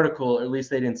in the article, or at least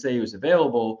they didn't say he was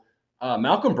available.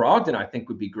 Malcolm Brogdon, I think,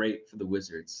 would be great for the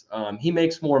Wizards. He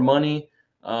makes more money,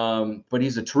 but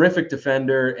he's a terrific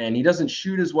defender, and he doesn't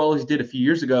shoot as well as he did a few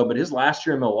years ago. But his last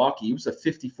year in Milwaukee, he was a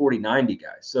 50-40-90 guy.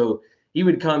 So he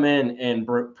would come in and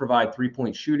provide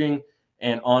three-point shooting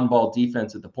and on-ball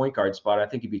defense at the point guard spot. I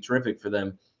think he'd be terrific for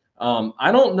them.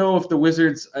 I don't know if the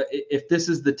Wizards, if this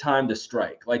is the time to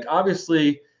strike. Like,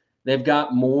 obviously, they've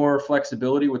got more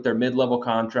flexibility with their mid-level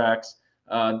contracts.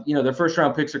 Their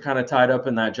first-round picks are kind of tied up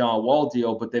in that John Wall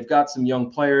deal, but they've got some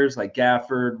young players like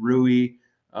Gafford, Rui,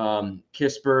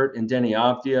 Kispert, and Deni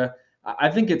Avdija. I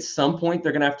think at some point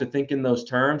they're going to have to think in those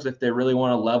terms if they really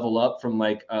want to level up from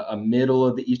like a middle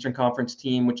of the Eastern Conference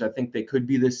team, which I think they could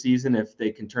be this season if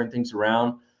they can turn things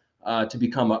around to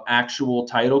become an actual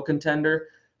title contender.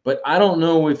 But I don't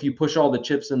know if you push all the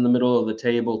chips in the middle of the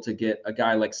table to get a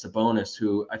guy like Sabonis,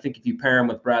 who I think if you pair him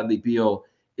with Bradley Beal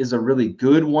is a really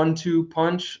good 1-2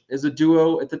 punch as a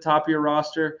duo at the top of your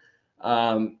roster.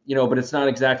 But it's not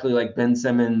exactly like Ben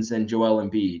Simmons and Joel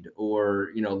Embiid or,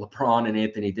 LeBron and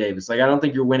Anthony Davis. Like, I don't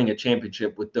think you're winning a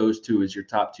championship with those two as your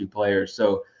top two players.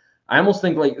 So I almost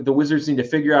think like the Wizards need to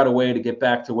figure out a way to get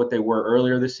back to what they were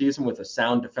earlier this season with a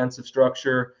sound defensive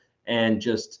structure and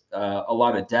just a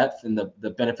lot of depth and the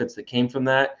benefits that came from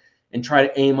that, and try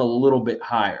to aim a little bit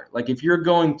higher. Like, if you're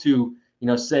going to,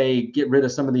 say, get rid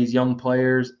of some of these young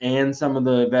players and some of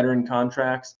the veteran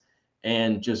contracts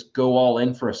and just go all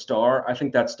in for a star, I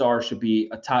think that star should be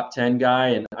a top 10 guy,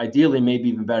 and ideally maybe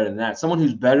even better than that. Someone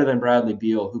who's better than Bradley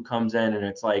Beal, who comes in and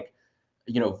it's like,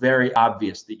 very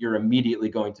obvious that you're immediately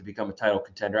going to become a title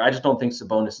contender. I just don't think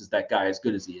Sabonis is that guy as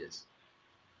good as he is.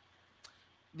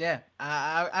 Yeah,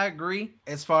 I agree.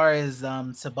 As far as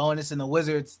Sabonis and the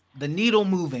Wizards, the needle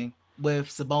moving with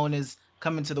Sabonis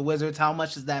coming to the Wizards, how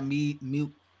much does that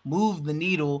move the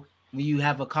needle when you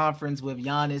have a conference with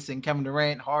Giannis and Kevin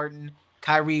Durant, Harden,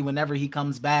 Kyrie whenever he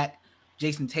comes back,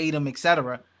 Jason Tatum,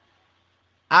 etc.?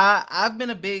 I've been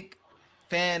a big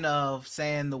fan of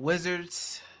saying the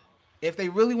Wizards, if they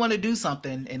really want to do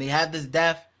something and they have this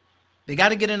depth, they got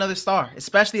to get another star,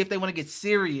 especially if they want to get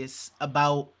serious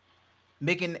about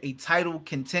making a title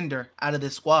contender out of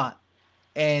this squad.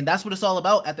 And that's what it's all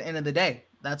about at the end of the day.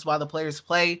 That's why the players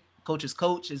play, coaches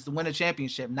coach, is to win a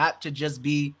championship, not to just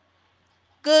be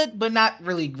good, but not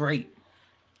really great.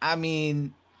 I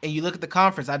mean, and you look at the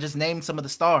conference, I just named some of the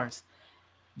stars.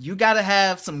 You got to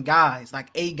have some guys, like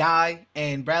a guy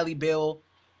and Bradley Beal,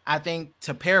 I think,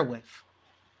 to pair with.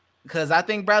 Because I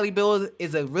think Bradley Beal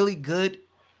is a really good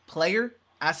player.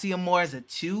 I see him more as a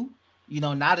 2.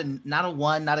 Not a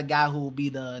 1, not a guy who will be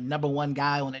the number 1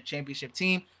 guy on a championship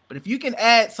team. But if you can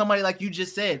add somebody like you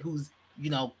just said, who's,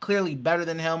 clearly better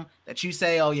than him, that you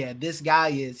say, oh yeah, this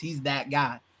guy he's that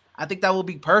guy, I think that will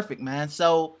be perfect, man.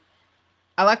 So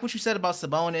I like what you said about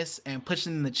Sabonis and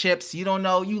pushing the chips. You don't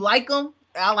know, you like him.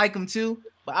 I like him too,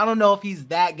 but I don't know if he's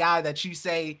that guy that you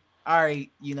say, all right,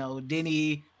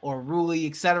 Deni or Rui,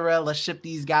 etc. Let's ship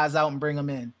these guys out and bring them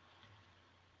in.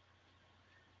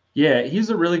 Yeah, he's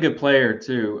a really good player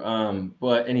too.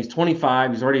 And he's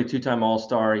 25. He's already a 2-time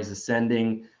All-Star. He's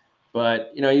ascending,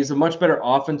 but he's a much better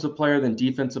offensive player than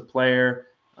defensive player.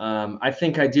 I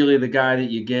think ideally the guy that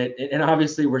you get, and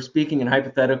obviously we're speaking in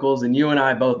hypotheticals, and you and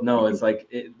I both know it's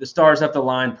like the stars have to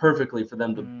line perfectly for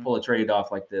them to pull a trade off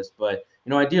like this. But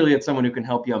ideally it's someone who can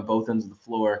help you on both ends of the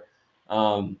floor.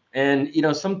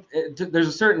 There's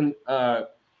a certain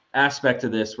aspect to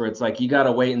this where it's like you got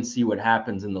to wait and see what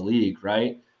happens in the league,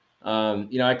 right?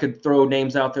 I could throw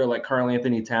names out there like Karl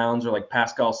Anthony Towns or like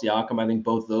Pascal Siakam. I think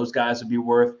both those guys would be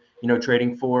worth,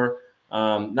 trading for.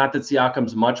 Not that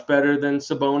Siakam's much better than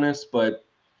Sabonis, but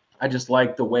I just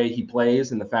like the way he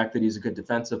plays and the fact that he's a good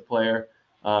defensive player,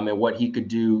 and what he could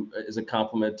do as a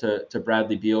compliment to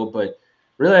Bradley Beal. But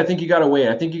really, I think you got to wait.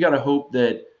 I think you got to hope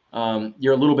that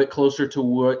you're a little bit closer to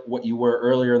what you were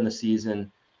earlier in the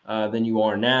season than you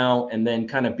are now, and then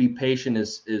kind of be patient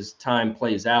as time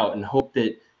plays out and hope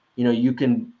that you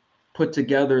can put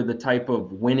together the type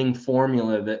of winning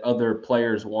formula that other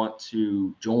players want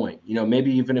to join,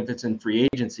 maybe even if it's in free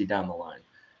agency down the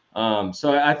line.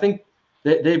 So I think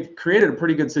that they've created a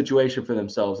pretty good situation for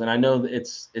themselves. And I know that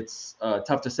it's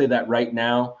tough to say that right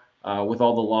now, with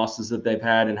all the losses that they've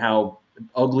had and how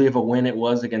ugly of a win it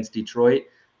was against Detroit.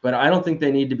 But I don't think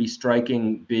they need to be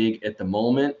striking big at the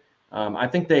moment. I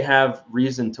think they have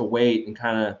reason to wait and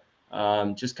kind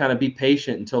of just kind of be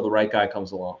patient until the right guy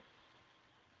comes along.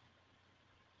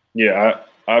 Yeah,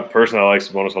 I personally like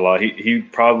Sabonis a lot. He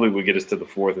probably would get us to the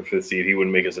 4th or 5th seed. He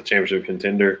wouldn't make us a championship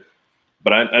contender.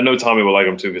 But I know Tommy would like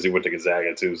him too because he went to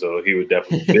Gonzaga too, so he would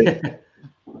definitely fit.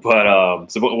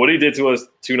 But so what he did to us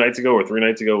 2 nights ago or 3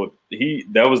 nights ago,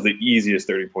 that was the easiest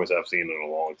 30 points I've seen in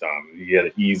a long time. He had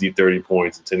an easy 30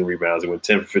 points and 10 rebounds. He went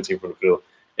 10 for 15 from the field.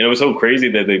 And it was so crazy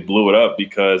that they blew it up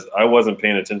because I wasn't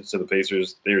paying attention to the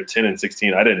Pacers. They were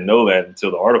 10-16. I didn't know that until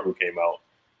the article came out.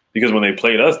 Because when they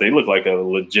played us, they looked like a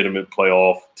legitimate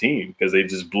playoff team because they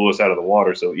just blew us out of the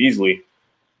water so easily.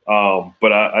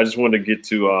 But I just wanted to get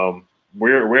to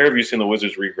where have you seen the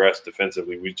Wizards regress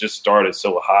defensively? We just started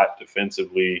so hot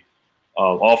defensively.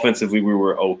 Offensively, we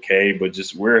were okay, but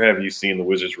just where have you seen the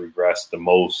Wizards regress the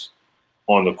most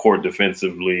on the court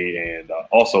defensively and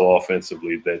also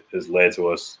offensively that has led to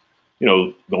us,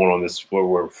 going on this where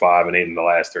we're 5-8 in the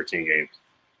last 13 games?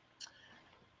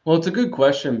 Well, it's a good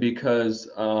question because,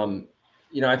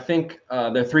 I think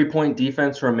their 3-point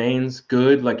defense remains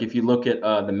good. Like if you look at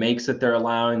the makes that they're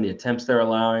allowing, the attempts they're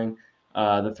allowing,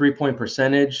 the 3-point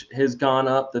percentage has gone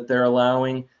up that they're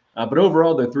allowing. But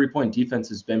overall, their 3-point defense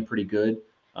has been pretty good.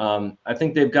 I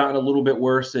think they've gotten a little bit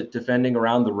worse at defending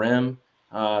around the rim.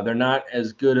 They're not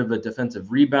as good of a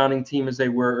defensive rebounding team as they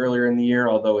were earlier in the year,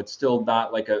 although it's still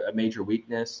not like a major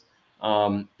weakness.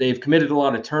 They've committed a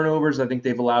lot of turnovers. I think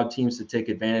they've allowed teams to take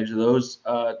advantage of those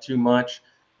too much.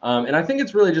 And I think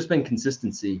it's really just been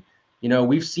consistency.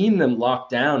 We've seen them lock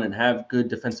down and have good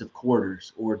defensive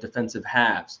quarters or defensive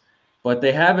halves, but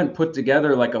they haven't put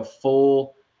together like a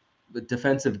full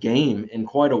defensive game in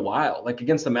quite a while. Like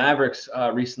against the Mavericks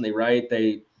recently, right?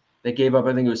 They gave up,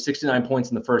 I think it was 69 points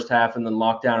in the first half and then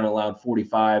locked down and allowed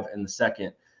 45 in the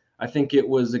second. I think it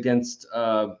was against,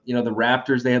 the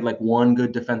Raptors. They had like one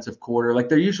good defensive quarter. Like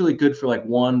they're usually good for like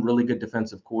one really good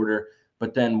defensive quarter,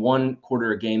 but then one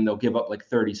quarter a game, they'll give up like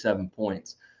 37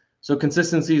 points. So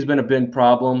consistency has been a big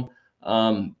problem.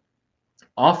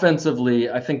 Offensively,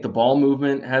 I think the ball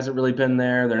movement hasn't really been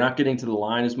there. They're not getting to the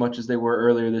line as much as they were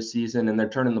earlier this season, and they're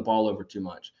turning the ball over too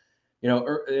much.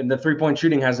 And the 3-point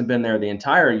shooting hasn't been there the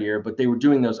entire year, but they were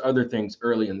doing those other things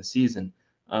early in the season.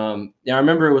 I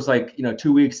remember it was like,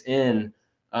 2 weeks in,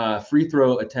 free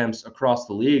throw attempts across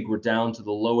the league were down to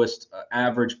the lowest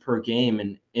average per game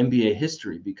in NBA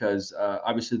history because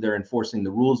obviously they're enforcing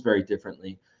the rules very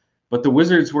differently. But the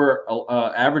Wizards were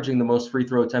averaging the most free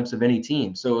throw attempts of any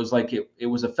team. So it was like it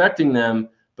was affecting them,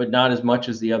 but not as much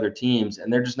as the other teams.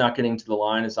 And they're just not getting to the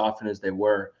line as often as they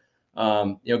were.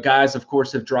 Guys, of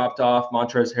course, have dropped off.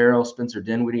 Montrezl Harrell, Spencer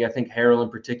Dinwiddie. I think Harrell in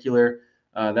particular,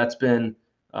 that's been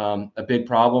a big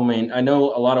problem. I mean, I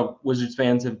know a lot of Wizards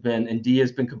fans have been, and D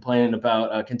has been complaining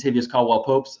about Kentavious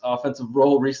Caldwell-Pope's offensive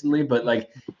role recently, but like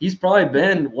he's probably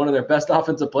been one of their best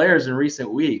offensive players in recent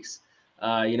weeks.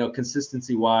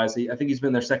 Consistency wise, I think he's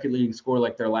been their second leading scorer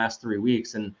like their last 3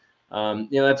 weeks. And,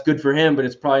 that's good for him, but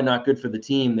it's probably not good for the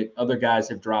team that other guys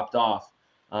have dropped off.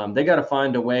 They got to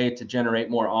find a way to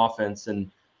generate more offense. And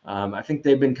I think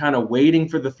they've been kind of waiting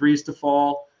for the threes to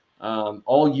fall.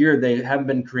 All year, they haven't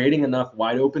been creating enough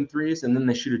wide open threes, and then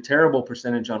they shoot a terrible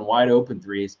percentage on wide open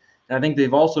threes. And I think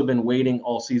they've also been waiting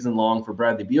all season long for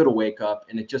Bradley Beal to wake up,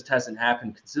 and it just hasn't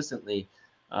happened consistently.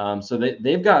 So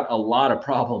they've got a lot of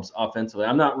problems offensively.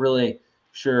 I'm not really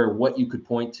sure what you could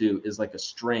point to is like a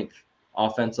strength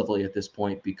offensively at this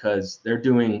point because they're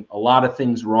doing a lot of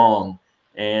things wrong.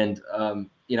 And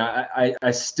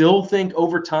I still think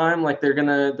over time, like they're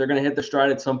gonna hit their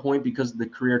stride at some point because of the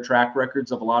career track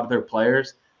records of a lot of their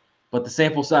players. But the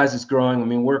sample size is growing. I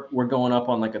mean, we're going up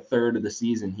on like a third of the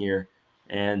season here,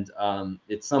 and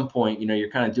at some point, you're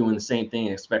kind of doing the same thing,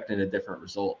 expecting a different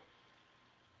result.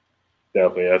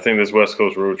 Definitely. I think this West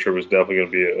Coast road trip is definitely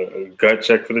going to be a gut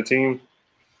check for the team.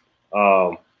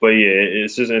 But, yeah,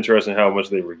 it's just interesting how much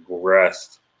they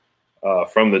regressed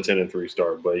from the 10-3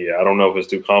 start. But, yeah, I don't know if it's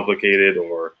too complicated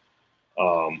or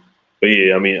but,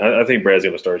 yeah, I mean, I think Brad's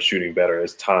going to start shooting better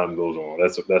as time goes on.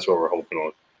 That's what we're hoping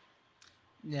on.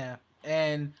 Yeah,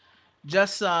 and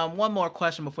just one more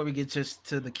question before we get just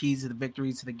to the keys of the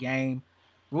victory to the game.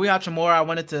 Rui Hachimura, I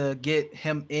wanted to get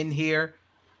him in here.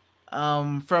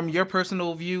 From your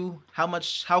personal view,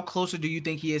 how closer do you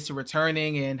think he is to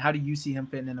returning, and how do you see him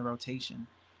fitting in the rotation?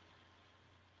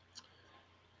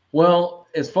 Well,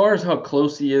 as far as how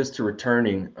close he is to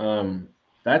returning,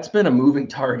 that's been a moving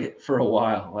target for a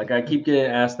while. Like I keep getting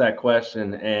asked that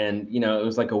question, and it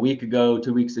was like a week ago,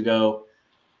 2 weeks ago,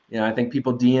 I think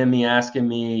people DM me asking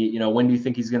me, when do you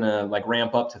think he's going to like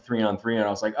ramp up to 3-on-3? And I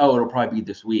was like, oh, it'll probably be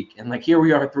this week. And like, here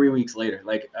we are 3 weeks later.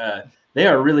 Like, they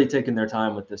are really taking their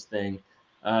time with this thing.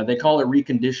 They call it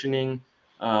reconditioning.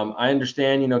 I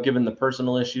understand, given the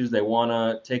personal issues, they want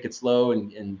to take it slow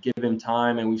and give him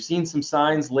time. And we've seen some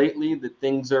signs lately that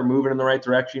things are moving in the right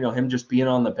direction. Him just being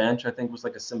on the bench, I think, was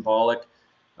like a symbolic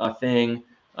thing.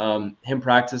 Him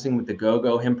practicing with the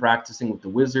Go-Go, him practicing with the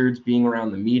Wizards, being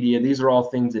around the media. These are all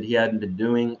things that he hadn't been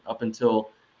doing up until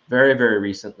very, very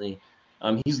recently.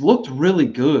 He's looked really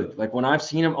good. Like when I've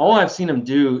seen him, all I've seen him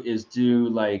do is do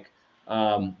like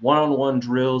one-on-one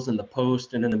drills in the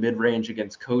post and in the mid-range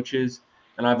against coaches.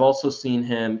 And I've also seen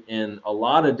him in a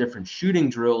lot of different shooting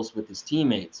drills with his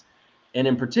teammates. And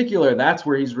in particular, that's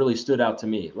where he's really stood out to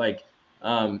me. Like,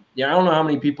 I don't know how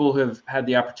many people have had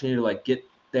the opportunity to like get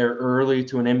there early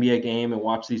to an NBA game and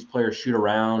watch these players shoot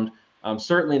around.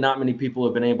 Certainly not many people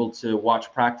have been able to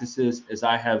watch practices as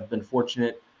I have been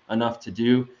fortunate enough to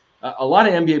do. A lot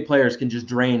of NBA players can just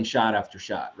drain shot after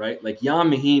shot, right? Like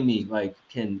Jan Mahimi like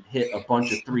can hit a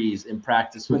bunch of threes in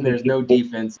practice when there's no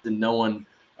defense and no one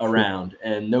around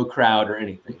and no crowd or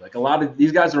anything. Like a lot of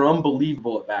these guys are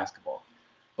unbelievable at basketball.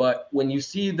 But when you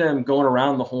see them going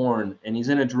around the horn and he's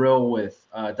in a drill with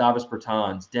Davis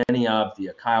Bertans, Deni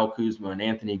Avdija, Kyle Kuzma, and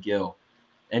Anthony Gill,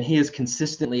 and he is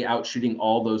consistently out shooting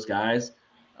all those guys,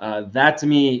 that to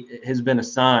me has been a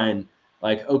sign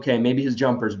like, okay, maybe his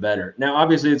jumper's better. Now,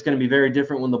 obviously, it's going to be very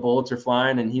different when the bullets are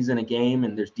flying and he's in a game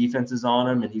and there's defenses on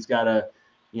him and he's got to,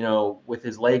 with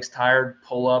his legs tired,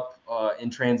 pull up in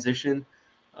transition.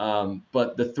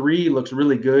 But the three looks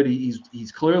really good.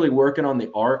 He's clearly working on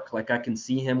the arc. Like I can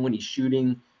see him when he's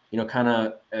shooting, kind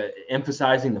of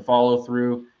emphasizing the follow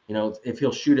through. If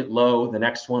he'll shoot it low, the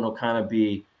next one will kind of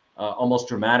be almost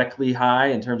dramatically high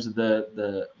in terms of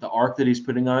the arc that he's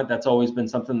putting on it. That's always been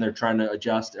something they're trying to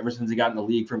adjust ever since he got in the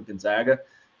league from Gonzaga.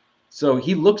 So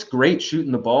he looks great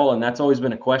shooting the ball, and that's always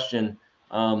been a question.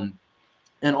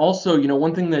 And also,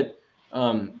 one thing that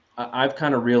I've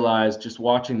kind of realized just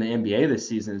watching the NBA this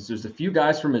season is there's a few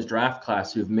guys from his draft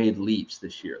class who have made leaps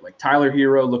this year. Like Tyler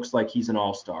Hero looks like he's an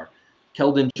all-star.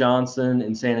 Keldon Johnson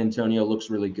in San Antonio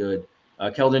looks really good.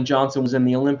 Keldon Johnson was in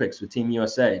the Olympics with Team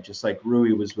USA, just like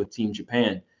Rui was with Team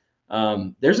Japan.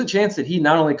 There's a chance that he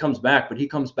not only comes back, but he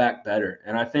comes back better.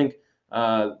 And I think,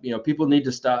 people need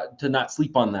to stop to not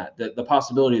sleep on that, the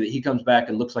possibility that he comes back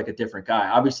and looks like a different guy.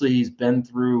 Obviously, he's been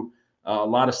through a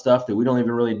lot of stuff that we don't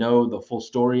even really know the full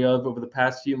story of over the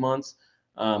past few months.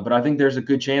 But I think there's a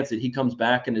good chance that he comes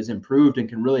back and is improved and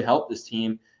can really help this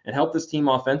team and help this team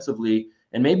offensively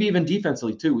and maybe even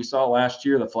defensively too. We saw last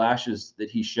year the flashes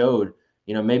that he showed.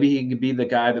 Maybe he could be the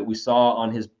guy that we saw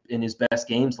in his best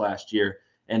games last year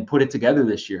and put it together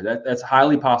this year. That's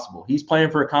highly possible. He's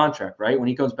playing for a contract, right? When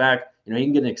he comes back, he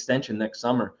can get an extension next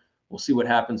summer. We'll see what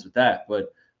happens with that.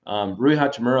 But Rui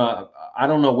Hachimura, I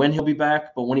don't know when he'll be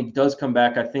back, but when he does come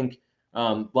back, I think,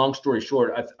 long story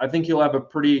short, I think he'll have a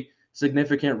pretty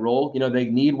significant role. They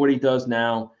need what he does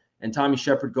now. And Tommy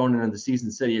Shepard going into the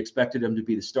season said he expected him to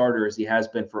be the starter as he has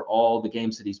been for all the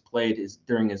games that he's played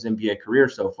during his NBA career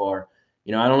so far.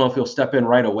 I don't know if he'll step in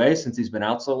right away since he's been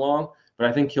out so long, but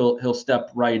I think he'll step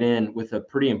right in with a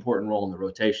pretty important role in the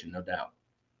rotation, no doubt.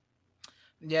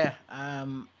 Yeah,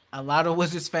 a lot of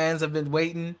Wizards fans have been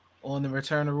waiting on the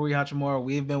return of Rui Hachimura.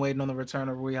 We've been waiting on the return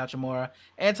of Rui Hachimura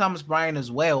and Thomas Bryant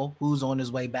as well, who's on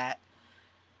his way back.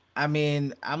 I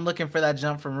mean, I'm looking for that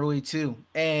jump from Rui too.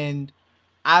 And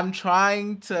I'm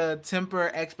trying to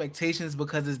temper expectations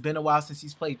because it's been a while since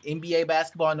he's played NBA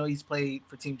basketball. I know he's played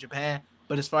for Team Japan,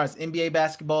 but as far as NBA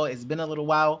basketball, it's been a little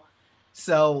while.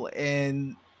 So,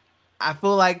 and I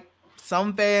feel like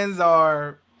some fans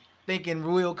are thinking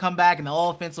Rui will come back and the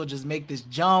offense will just make this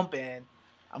jump. And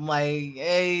I'm like,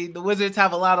 hey, the Wizards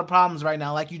have a lot of problems right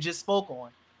now, like you just spoke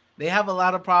on. They have a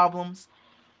lot of problems.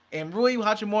 And Rui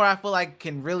Hachimura, I feel like,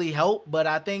 can really help. But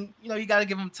I think, you got to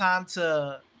give him time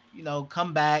to,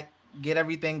 come back, get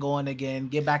everything going again,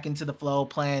 get back into the flow,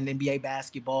 playing NBA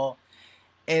basketball.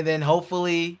 And then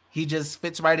hopefully he just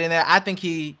fits right in there. I think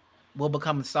he will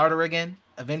become a starter again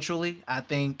eventually. I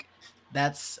think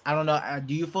I don't know.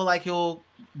 Do you feel like he'll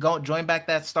join back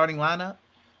that starting lineup?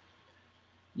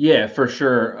 Yeah, for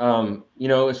sure.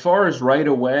 As far as right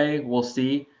away, we'll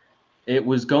see. It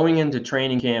was going into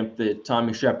training camp that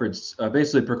Tommy Shepard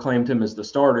basically proclaimed him as the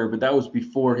starter, but that was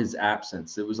before his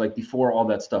absence. It was like before all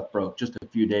that stuff broke, just a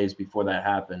few days before that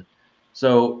happened.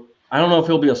 So I don't know if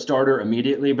he'll be a starter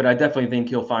immediately, but I definitely think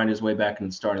he'll find his way back in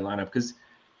the starting lineup because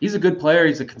he's a good player.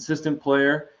 He's a consistent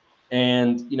player.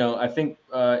 And, I think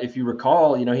if you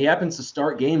recall, he happens to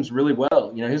start games really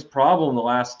well. His problem the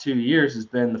last 2 years has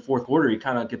been the fourth quarter. He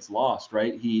kind of gets lost,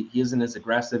 right? He isn't as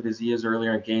aggressive as he is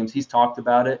earlier in games. He's talked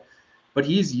about it, but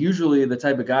he's usually the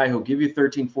type of guy who'll give you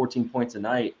 13, 14 points a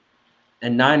night,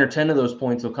 and 9 or 10 of those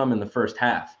points will come in the first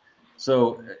half.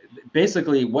 So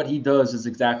basically what he does is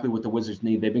exactly what the Wizards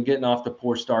need. They've been getting off the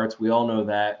poor starts. We all know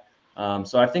that.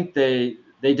 So I think they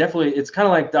definitely, it's kind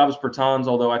of like Davis Bertans,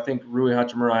 although I think Rui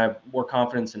Hachimura, I have more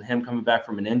confidence in him coming back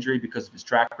from an injury because of his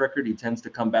track record. He tends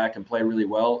to come back and play really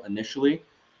well initially.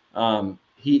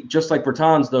 He, just like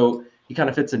Bertans, though, he kind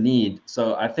of fits a need.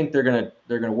 So I think they're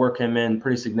gonna work him in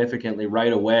pretty significantly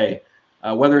right away.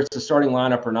 Whether it's a starting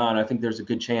lineup or not, I think there's a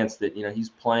good chance that he's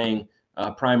playing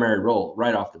a primary role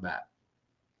right off the bat.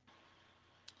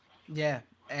 Yeah,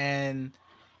 and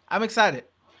I'm excited.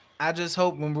 I just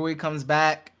hope when Rui comes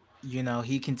back,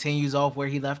 he continues off where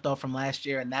he left off from last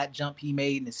year and that jump he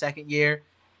made in his second year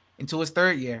into his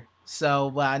third year. So,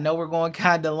 but I know we're going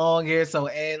kind of long here. So,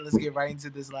 Ed, let's get right into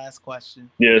this last question.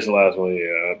 Yeah, it's the last one.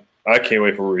 Yeah, I can't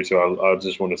wait for Rui. So I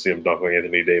just want to see him dunk on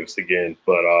Anthony Davis again.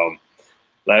 But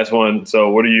last one. So,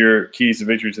 what are your keys to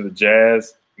victory to the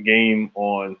Jazz game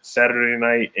on Saturday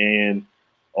night? And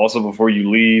also, before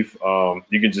you leave,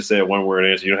 you can just say a one-word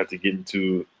answer. You don't have to get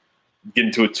into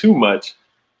it too much.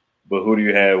 But who do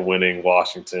you have winning,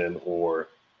 Washington or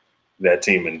that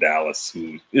team in Dallas,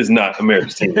 who is not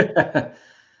America's team?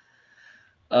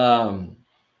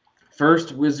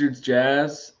 First, Wizards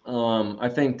Jazz. I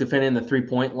think defending the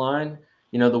 3-point line.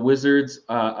 The Wizards,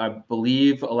 I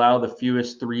believe, allow the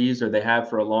fewest threes, or they have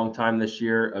for a long time this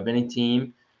year, of any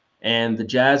team. And the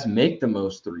Jazz make the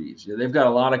most threes. They've got a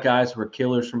lot of guys who are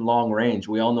killers from long range.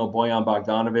 We all know Bojan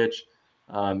Bogdanovic,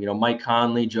 Mike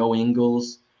Conley, Joe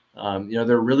Ingles.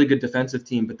 They're a really good defensive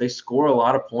team, but they score a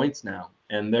lot of points now,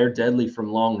 and they're deadly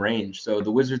from long range. So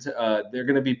the Wizards, they're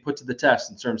going to be put to the test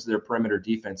in terms of their perimeter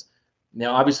defense.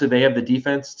 Now, obviously, they have the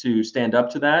defense to stand up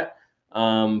to that,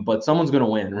 but someone's going to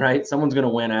win, right? Someone's going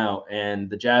to win out, and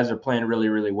the Jazz are playing really,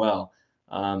 really well.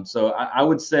 So I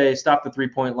would say stop the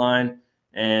 3-point line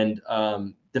and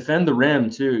defend the rim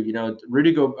too.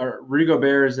 Rudy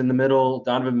Gobert is in the middle.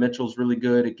 Donovan Mitchell's really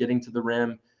good at getting to the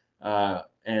rim.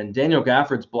 And Daniel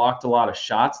Gafford's blocked a lot of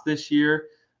shots this year.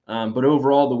 But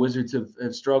overall, the Wizards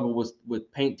have struggled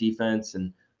with paint defense.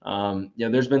 And,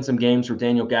 there's been some games where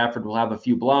Daniel Gafford will have a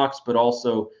few blocks, but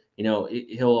also, he'll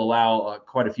allow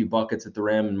quite a few buckets at the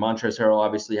rim. And Montrezl Harrell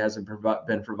obviously hasn't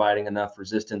been providing enough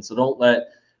resistance. So don't let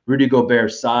Rudy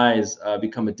Gobert's size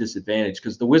become a disadvantage,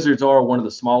 because the Wizards are one of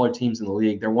the smaller teams in the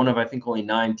league. They're one of, I think, only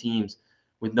 9 teams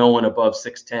with no one above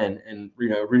 6'10", and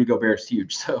Rudy Gobert's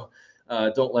huge. So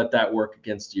don't let that work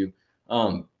against you.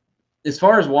 As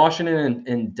far as Washington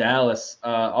and Dallas,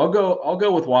 I'll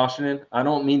go with Washington. I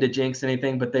don't mean to jinx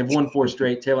anything, but they've won 4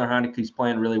 straight. Taylor Heineke's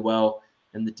playing really well,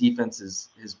 and the defense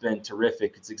has been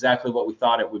terrific. It's exactly what we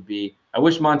thought it would be. I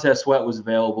wish Montez Sweat was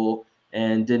available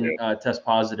and didn't test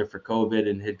positive for COVID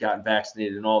and had gotten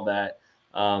vaccinated and all that.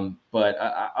 But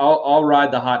I'll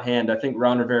ride the hot hand. I think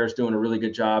Ron Rivera is doing a really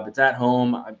good job. It's at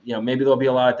home. Maybe there'll be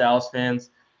a lot of Dallas fans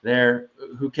there.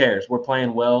 Who cares? We're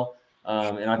playing well,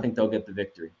 and I think they'll get the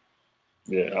victory.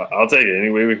 Yeah, I'll take it any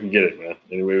way we can get it, man.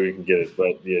 Any way we can get it.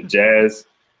 But yeah, Jazz.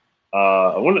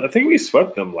 I think we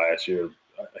swept them last year.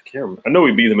 I can't remember. I know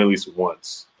we beat them at least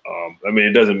once.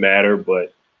 It doesn't matter,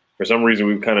 but for some reason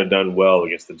we've kind of done well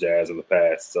against the Jazz in the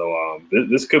past. So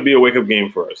this could be a wake-up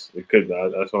game for us. It could.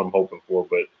 That's what I'm hoping for.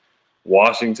 But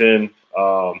Washington,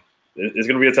 it's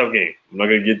going to be a tough game. I'm not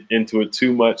going to get into it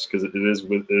too much because it is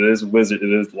Wizard.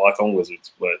 It is Locked On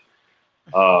Wizards. But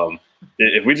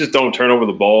if we just don't turn over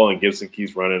the ball and Gibson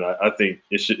keeps running, I think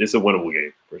it's a winnable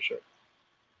game for sure.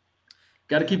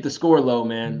 Got to keep the score low,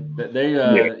 man. They,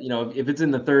 if it's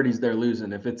in the 30s, they're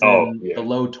losing. If it's in the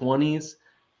low 20s,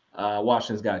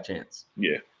 Washington's got a chance.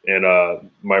 Yeah, and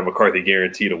Mike McCarthy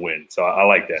guaranteed a win, so I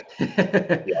like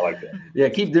that. Yeah, I like that. Yeah,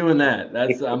 keep doing that.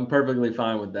 I'm perfectly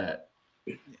fine with that.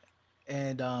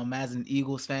 And as an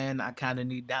Eagles fan, I kind of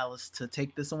need Dallas to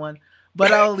take this one,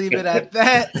 but I'll leave it at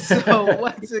that. So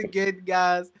once again,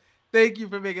 guys, thank you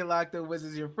for making Locked On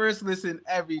Wizards your first listen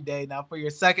every day. Now for your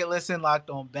second listen, Locked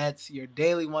On Bets, your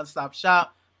daily one-stop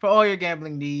shop for all your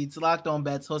gambling needs. Locked On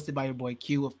Bets, hosted by your boy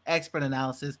Q, with expert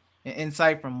analysis and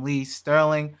insight from Lee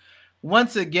Sterling.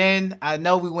 Once again, I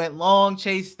know we went long,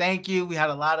 Chase. Thank you. We had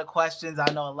a lot of questions.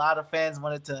 I know a lot of fans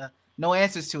wanted to know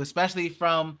answers to, especially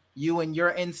from you and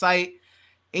your insight.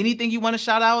 Anything you want to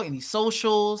shout out? Any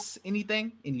socials?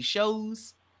 Anything? Any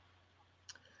shows?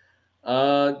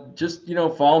 Just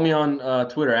follow me on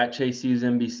Twitter at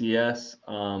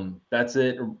ChaseHughesNBCS. That's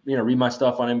it. Read my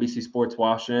stuff on NBC Sports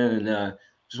Washington, and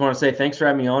just want to say thanks for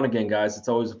having me on again, guys. It's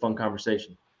always a fun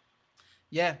conversation.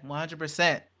 Yeah,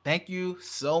 100%. Thank you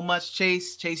so much,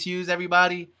 Chase Hughes,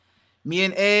 everybody. Me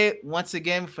and Ed, once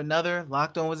again, for another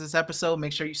Locked On Wizards episode.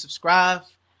 Make sure you subscribe.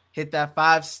 Hit that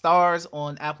 5 stars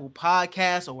on Apple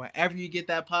Podcasts or wherever you get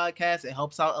that podcast. It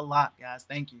helps out a lot, guys.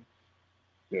 Thank you.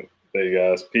 Yeah. Thank you,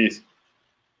 guys. Peace.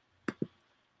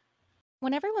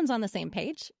 When everyone's on the same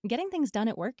page, getting things done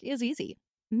at work is easy.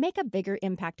 Make a bigger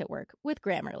impact at work with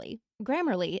Grammarly.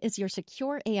 Grammarly is your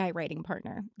secure AI writing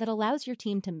partner that allows your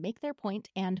team to make their point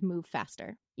and move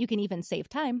faster. You can even save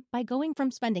time by going from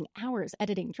spending hours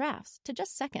editing drafts to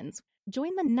just seconds.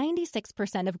 Join the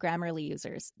 96% of Grammarly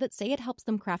users that say it helps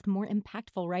them craft more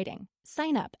impactful writing.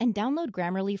 Sign up and download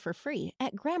Grammarly for free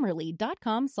at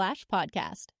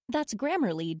Grammarly.com/podcast. That's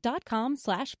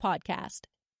Grammarly.com/podcast.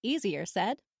 Easier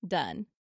said, done.